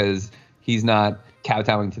traitor because he's not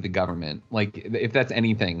kowtowing to the government. Like, if that's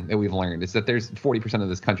anything that we've learned, is that there's 40% of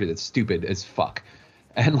this country that's stupid as fuck.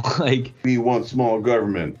 And like, we want small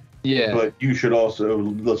government. Yeah. But you should also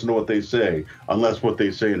listen to what they say, unless what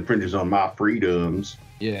they say infringes on my freedoms.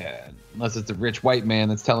 Yeah. Unless it's a rich white man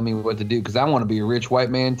that's telling me what to do, because I want to be a rich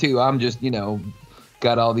white man too. I'm just,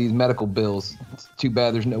 got all these medical bills. It's too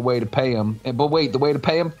bad there's no way to pay them. But wait, the way to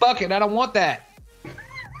pay them? Fuck it, I don't want that.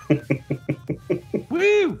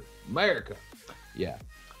 Woo! America. Yeah.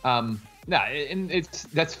 No, and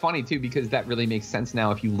that's funny too, because that really makes sense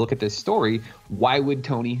now. If you look at this story, why would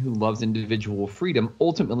Tony, who loves individual freedom,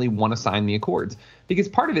 ultimately want to sign the Accords? Because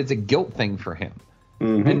part of it's a guilt thing for him.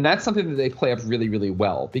 Mm-hmm. And that's something that they play up really, really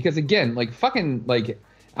well. Because again,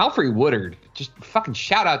 Alfre Woodard, just fucking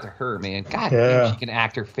shout out to her, man. God damn, she can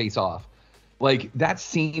act her face off. Like, that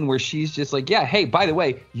scene where she's just like, yeah, hey, by the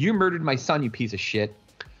way, you murdered my son, you piece of shit.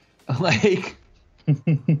 Like,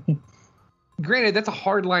 granted, that's a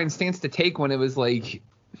hard line stance to take when it was like,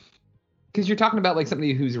 because you're talking about like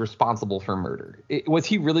somebody who's responsible for murder. Was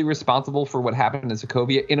he really responsible for what happened in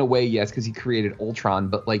Sokovia? In a way, yes, because he created Ultron,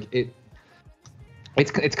 but like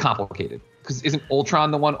it's complicated. Because isn't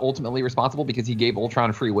Ultron the one ultimately responsible because he gave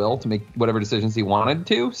Ultron free will to make whatever decisions he wanted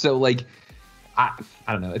to? So like, I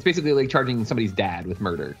don't know. It's basically like charging somebody's dad with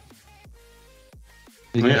murder.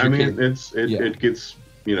 I mean, it gets,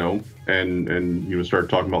 and you start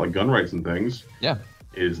talking about like gun rights and things. Yeah.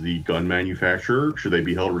 Is the gun manufacturer, should they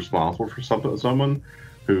be held responsible for someone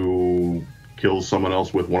who kills someone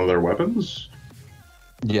else with one of their weapons?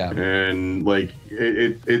 Yeah. And like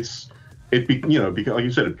because like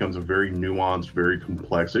you said, it becomes a very nuanced, very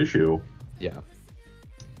complex issue. Yeah.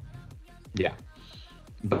 Yeah.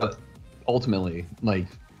 But ultimately, like,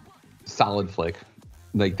 solid flick.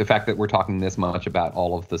 Like, the fact that we're talking this much about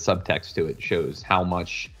all of the subtext to it shows how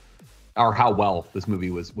much or how well this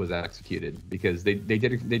movie was executed, because they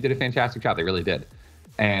did a fantastic job. They really did.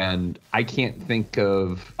 And I can't think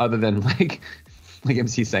of, other than like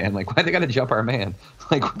MC saying, like, why they gotta jump our man?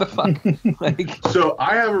 Like, what the fuck? Like, so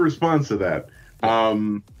I have a response to that. I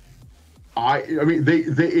mean,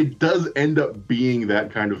 it does end up being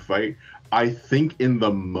that kind of fight. I think in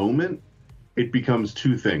the moment, it becomes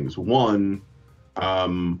two things. One,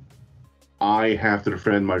 I have to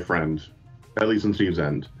defend my friend, at least in Steve's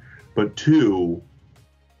end. But two,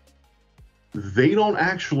 they don't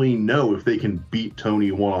actually know if they can beat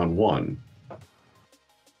Tony one-on-one.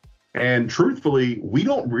 And truthfully, we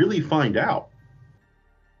don't really find out,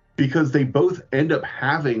 because they both end up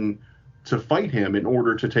having to fight him in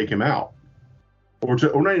order to take him out, or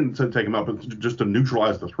not even to take him out, but just to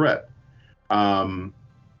neutralize the threat. And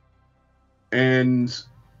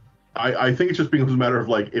I think it just becomes a matter of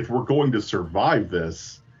like, if we're going to survive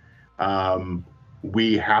this,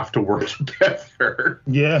 we have to work together.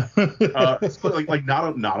 Yeah. It's like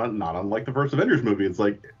not unlike the first Avengers movie. It's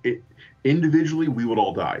like individually we would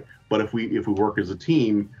all die, but if we work as a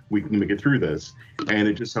team, we can make it through this. And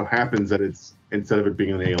it just so happens that it's, instead of it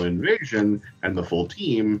being an alien invasion and the full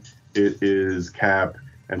team, it is Cap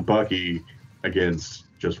and Bucky against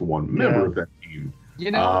just one member of that team.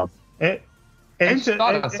 I just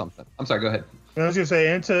thought of something. I'm sorry, go ahead. I was going to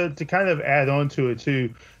say, and to kind of add on to it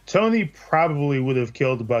too, Tony probably would have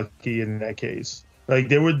killed Bucky in that case. Like,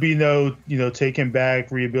 there would be no, take him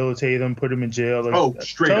back, rehabilitate him, put him in jail.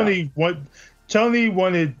 Straight up. Tony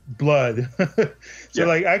wanted blood. So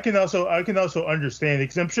like, I can also understand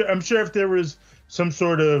it, because I'm sure if there was some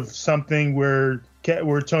sort of something where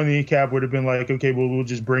Tony and Cap would have been like, okay, well, we'll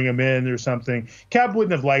just bring him in or something. Cap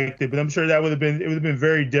wouldn't have liked it, but I'm sure it would have been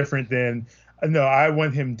very different than, no, I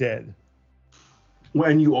want him dead. Well,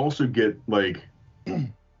 and you also get like,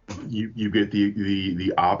 you get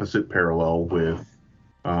the opposite parallel with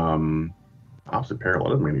opposite parallel.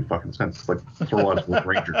 It doesn't make any fucking sense. It's like Thor's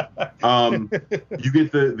Ranger. You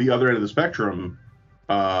get the other end of the spectrum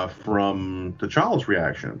from T'Challa's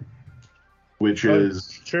reaction, which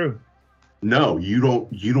is true. No, you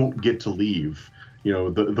don't get to leave.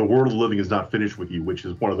 The world of living is not finished with you, which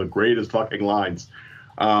is one of the greatest fucking lines.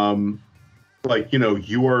 You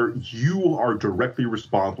are directly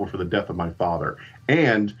responsible for the death of my father.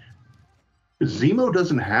 And Zemo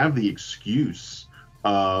doesn't have the excuse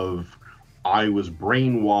of, I was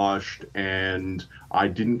brainwashed and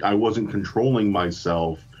I wasn't controlling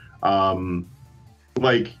myself. You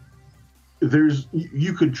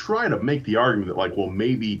could try to make the argument that, like, well,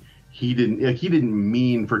 maybe he didn't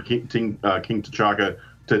mean for King T'Chaka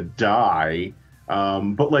to die.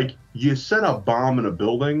 But like, you set a bomb in a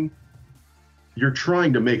building, you're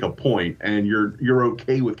trying to make a point, and you're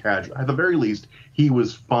okay with casual. At the very least, he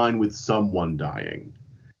was fine with someone dying.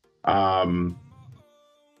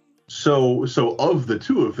 So of the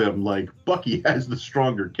two of them, like, Bucky has the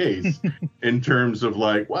stronger case in terms of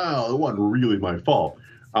like, wow, it wasn't really my fault.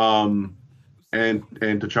 And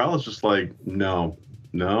T'Challa's just like, no,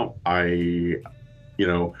 I've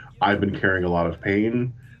been carrying a lot of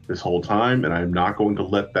pain this whole time, and I'm not going to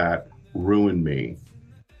let that ruin me.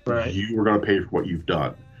 Right. You were going to pay for what you've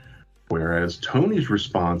done. Whereas Tony's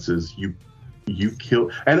response is, you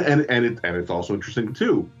kill, and it's also interesting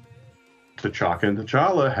too. T'Chaka and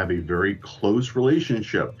T'Challa have a very close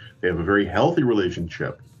relationship. They have a very healthy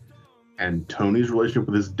relationship. And Tony's relationship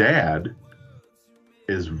with his dad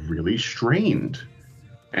is really strained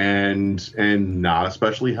and not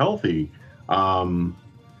especially healthy. And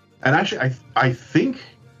actually, I think,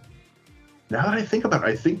 now that I think about it,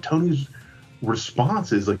 I think Tony's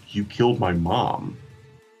response is like, you killed my mom.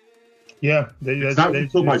 Yeah. It's not you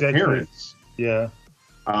killed my parents. Yeah.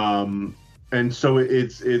 And so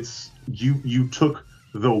it's you took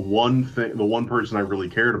the one person I really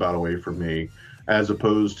cared about away from me, as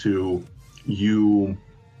opposed to you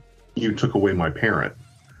took away my parent.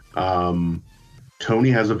 Tony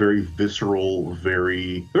has a very visceral,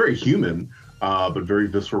 very, very human, but very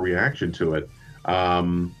visceral reaction to it,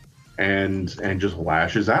 and just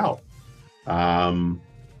lashes out.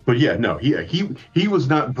 But yeah, no, he was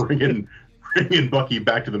not bringing Bucky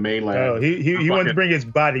back to the mainland. Oh, he wanted to bring his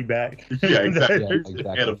body back. Yeah, exactly.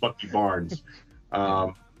 Head of Bucky Barnes.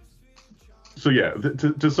 So yeah,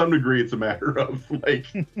 to some degree, it's a matter of like,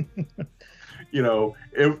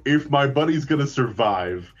 if my buddy's gonna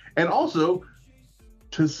survive, and also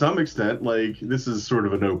to some extent, like, this is sort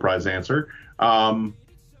of a no prize answer,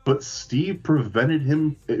 but Steve prevented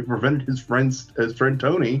his friend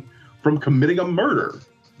Tony from committing a murder.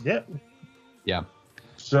 Yeah. Yeah.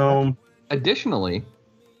 So. Additionally,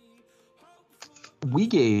 we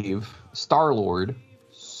gave Star-Lord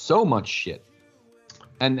so much shit,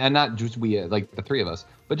 and not just we, like the three of us,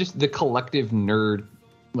 but just the collective nerd,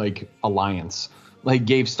 like, alliance, like,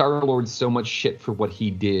 gave Star-Lord so much shit for what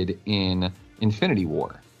he did in Infinity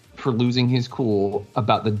War, for losing his cool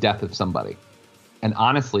about the death of somebody. And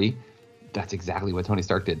honestly, that's exactly what Tony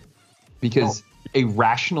Stark did, because a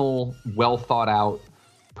rational, well thought out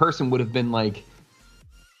person would have been like,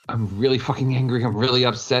 I'm really fucking angry. I'm really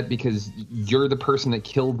upset because you're the person that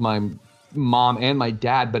killed my mom and my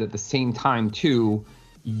dad, but at the same time, too,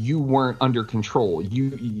 you weren't under control.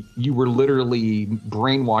 You were literally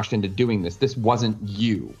brainwashed into doing this. This wasn't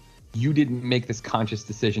you. You didn't make this conscious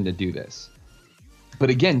decision to do this. But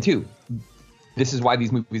again, too, this is why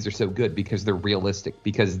these movies are so good, because they're realistic,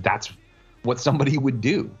 because that's what somebody would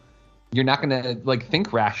do. You're not going to like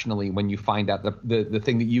think rationally when you find out the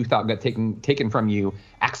thing that you thought got taken from you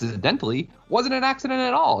accidentally wasn't an accident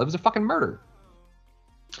at all. It was a fucking murder.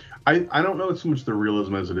 I don't know so much the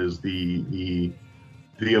realism as it is the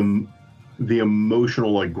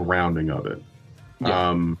emotional, like, grounding of it.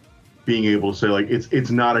 Yeah. Being able to say, like,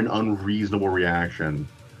 it's not an unreasonable reaction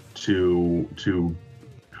to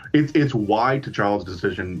it's why T'Challa's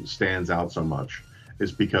decision stands out so much,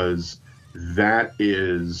 is because that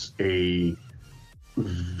is a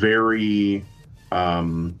very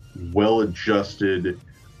well-adjusted,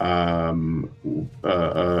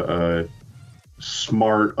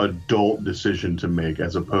 smart adult decision to make,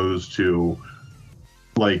 as opposed to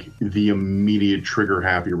like the immediate trigger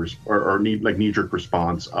happy knee-jerk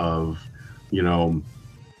response of,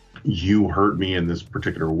 you hurt me in this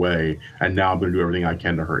particular way, and now I'm going to do everything I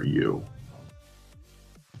can to hurt you.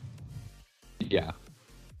 Yeah.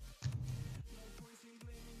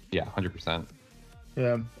 Yeah, 100%.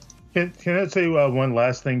 Yeah. Can I say one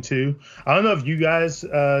last thing too? I don't know if you guys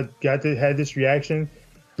had this reaction,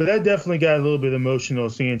 but I definitely got a little bit emotional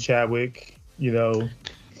seeing Chadwick.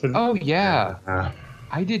 Oh yeah,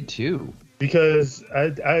 I did too. Because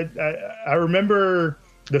I remember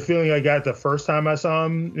the feeling I got the first time I saw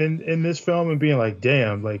him in this film, and being like,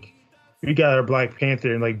 damn, like, we got our Black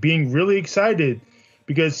Panther, and like being really excited,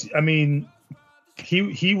 because I mean,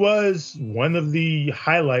 he was one of the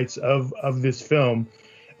highlights of this film.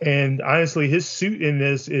 And honestly, his suit in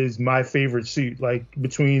this is my favorite suit. Like,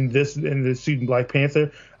 between this and the suit in Black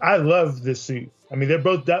Panther, I love this suit. I mean, they're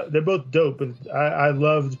both dope, but I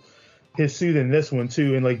loved his suit in this one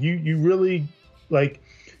too. And like, you really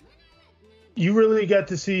got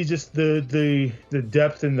to see just the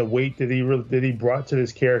depth and the weight that he brought to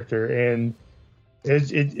this character. And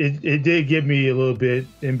it did give me a little bit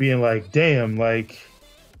in being like, damn, like,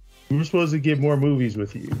 we were supposed to get more movies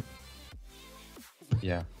with you.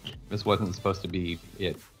 Yeah, this wasn't supposed to be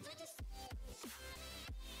it.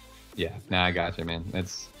 Yeah, nah, I gotcha, man.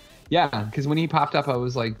 Yeah, because when he popped up, I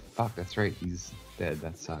was like, fuck, that's right, he's dead.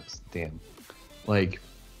 That sucks. Damn. Like,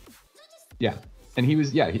 yeah. And he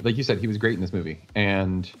was, like you said, he was great in this movie.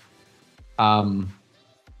 And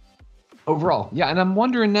overall, yeah. And I'm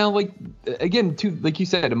wondering now, like, again, too, like you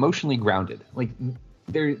said, emotionally grounded. Like,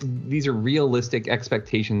 these are realistic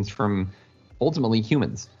expectations from ultimately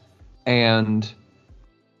humans. And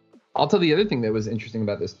I'll tell the other thing that was interesting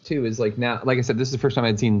about this too is like now, like I said, this is the first time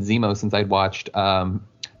I'd seen Zemo since I'd watched Falcon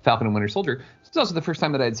and Winter Soldier. It's also the first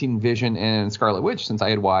time that I'd seen Vision and Scarlet Witch since I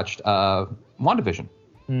had watched WandaVision.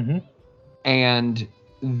 Mm-hmm. And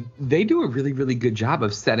they do a really, really good job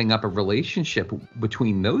of setting up a relationship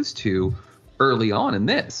between those two early on in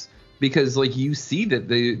this. Because like you see that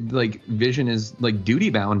the like Vision is like duty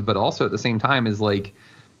bound, but also at the same time is like,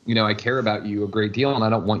 you know, I care about you a great deal and I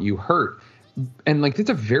don't want you hurt. And like, it's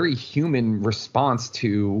a very human response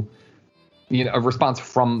to, you know, a response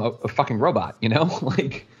from a fucking robot, you know,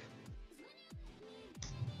 like,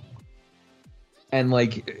 and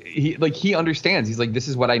like he understands. He's like, this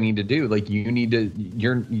is what I need to do. Like, you need to,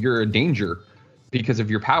 you're a danger because of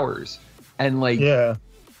your powers. And like, yeah,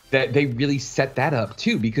 that they really set that up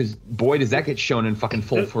too, because boy, does that get shown in fucking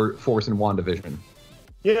full force in WandaVision.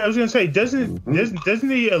 Yeah, I was gonna say, doesn't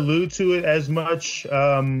he allude to it as much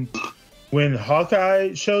when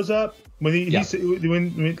Hawkeye shows up? When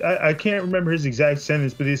when I can't remember his exact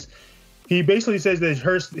sentence, but he basically says that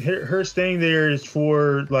her staying there is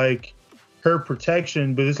for like her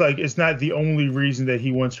protection, but it's like it's not the only reason that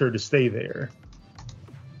he wants her to stay there.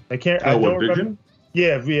 I don't remember. Vision?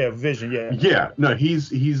 Yeah, Vision. Yeah. Yeah. No, it's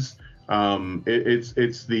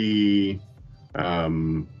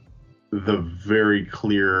the very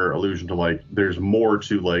clear allusion to like there's more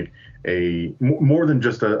to like more than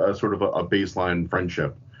just a sort of a baseline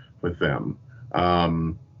friendship with them.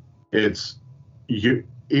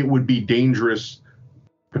 It would be dangerous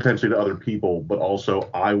potentially to other people, but also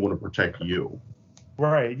I want to protect you.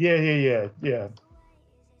 Right. Yeah.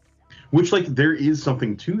 Which like there is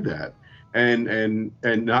something to that, and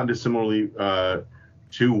not dissimilarly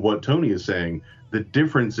to what Tony is saying. The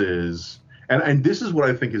difference is. And this is what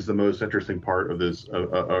I think is the most interesting part of this,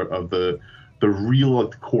 of the real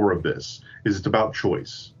at the core of this, is it's about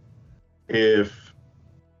choice. If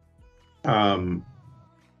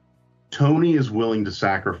Tony is willing to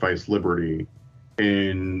sacrifice liberty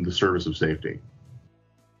in the service of safety,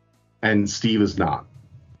 and Steve is not.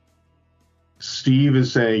 Steve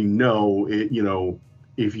is saying, no,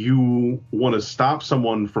 if you want to stop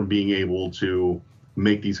someone from being able to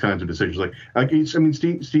make these kinds of decisions,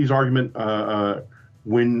 Steve's argument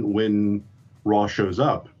when Ross shows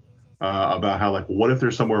up about how like, what if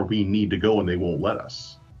there's somewhere we need to go and they won't let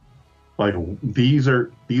us? Like, these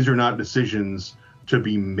are not decisions to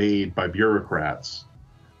be made by bureaucrats.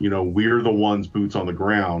 We're the ones boots on the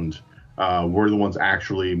ground. We're the ones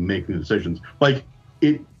actually making the decisions. Like,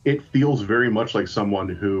 it feels very much like someone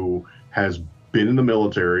who has been in the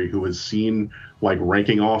military, who has seen like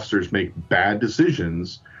ranking officers make bad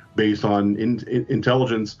decisions based on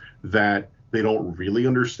intelligence that they don't really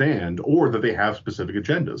understand, or that they have specific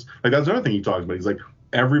agendas. Like, that's another thing he talks about. He's like,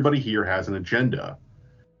 everybody here has an agenda,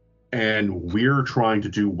 and we're trying to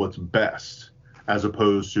do what's best as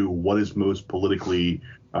opposed to what is most politically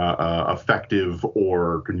effective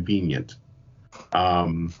or convenient.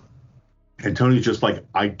 And Tony's just like,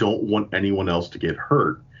 I don't want anyone else to get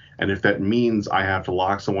hurt. And if that means I have to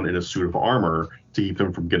lock someone in a suit of armor to keep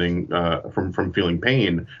them from getting from feeling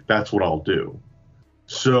pain, that's what I'll do.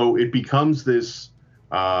 So it becomes this,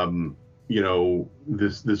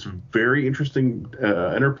 this very interesting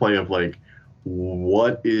interplay of like,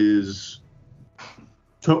 what is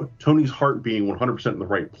Tony's heart being 100% in the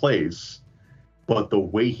right place, but the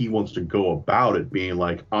way he wants to go about it being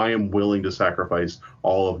like, I am willing to sacrifice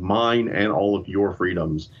all of mine and all of your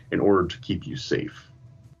freedoms in order to keep you safe.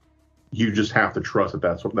 You just have to trust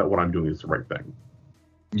that what I'm doing is the right thing.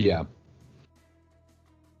 Yeah.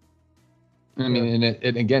 I mean,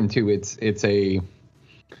 and again, too, it's a,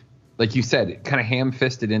 like you said, kind of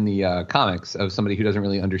ham-fisted in the comics of somebody who doesn't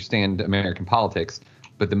really understand American politics,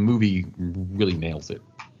 but the movie really nails it.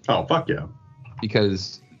 Oh, fuck yeah.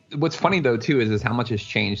 Because what's funny, though, too, is how much has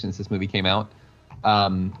changed since this movie came out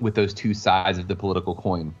with those two sides of the political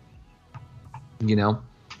coin.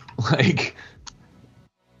 Like,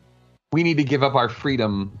 we need to give up our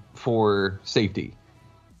freedom for safety.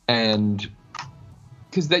 And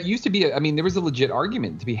because that used to be, there was a legit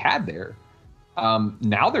argument to be had there.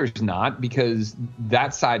 Now there's not, because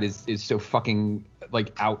that side is so fucking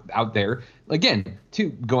like out there. Again,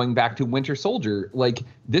 going back to Winter Soldier, like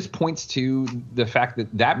this points to the fact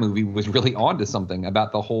that movie was really onto something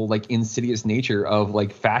about the whole like insidious nature of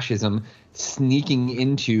like fascism sneaking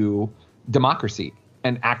into democracy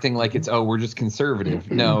and acting like it's, we're just conservative.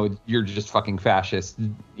 No, you're just fucking fascist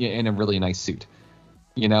in a really nice suit.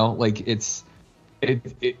 You know, like it's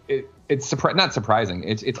not surprising.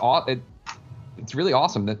 It's really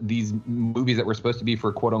awesome that these movies that were supposed to be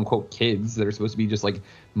for quote unquote kids, that are supposed to be just like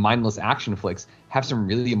mindless action flicks, have some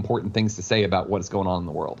really important things to say about what's going on in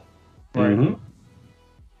the world. Mm-hmm.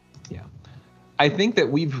 Yeah. I think that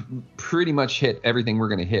we've pretty much hit everything we're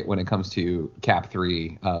going to hit when it comes to Cap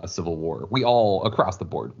 3 Civil War. We all, across the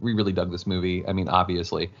board, we really dug this movie. I mean,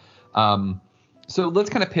 obviously. So let's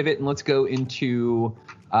kind of pivot and let's go into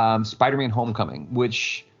Spider-Man Homecoming,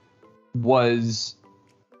 which was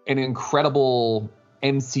an incredible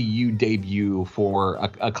MCU debut for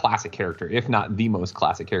a classic character, if not the most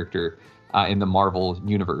classic character in the Marvel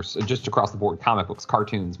universe, just across the board, comic books,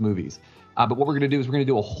 cartoons, movies. But what we're going to do is we're going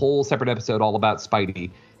to do a whole separate episode all about Spidey.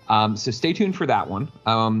 So stay tuned for that one.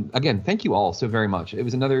 Again, thank you all so very much. It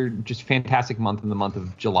was another just fantastic month in the month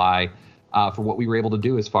of July for what we were able to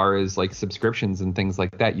do as far as like subscriptions and things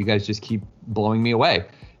like that. You guys just keep blowing me away.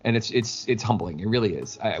 And it's humbling. It really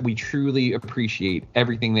is. We truly appreciate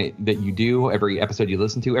everything that you do, every episode you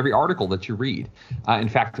listen to, every article that you read. In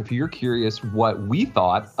fact, if you're curious what we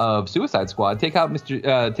thought of Suicide Squad, take a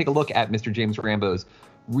look at Mr. James Rambo's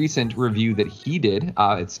recent review that he did.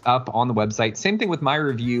 It's up on the website. Same thing with my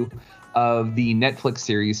review of the Netflix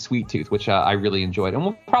series Sweet Tooth, which I really enjoyed. And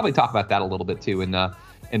we'll probably talk about that a little bit too in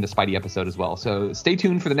the Spidey episode as well. So stay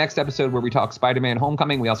tuned for the next episode where we talk Spider-Man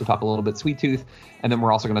Homecoming. We also talk a little bit Sweet Tooth, and then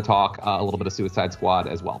we're also going to talk a little bit of Suicide Squad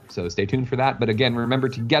as well. So stay tuned for that. But again, remember,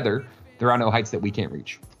 together, there are no heights that we can't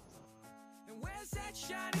reach.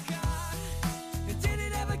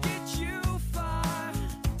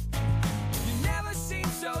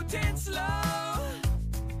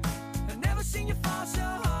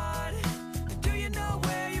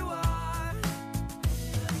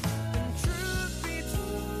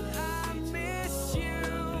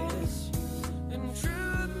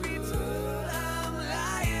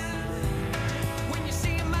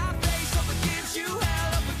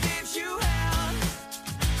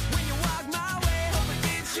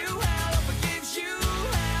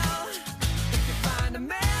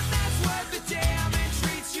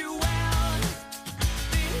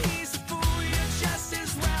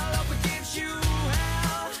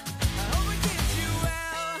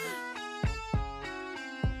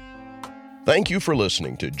 Thank you for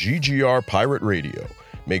listening to GGR Pirate Radio.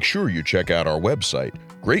 Make sure you check out our website,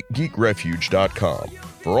 GreatGeekRefuge.com,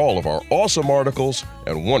 for all of our awesome articles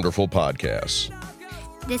and wonderful podcasts.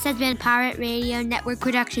 This has been Pirate Radio Network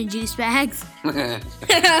Production Juice Bags.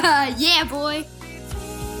 Yeah, boy.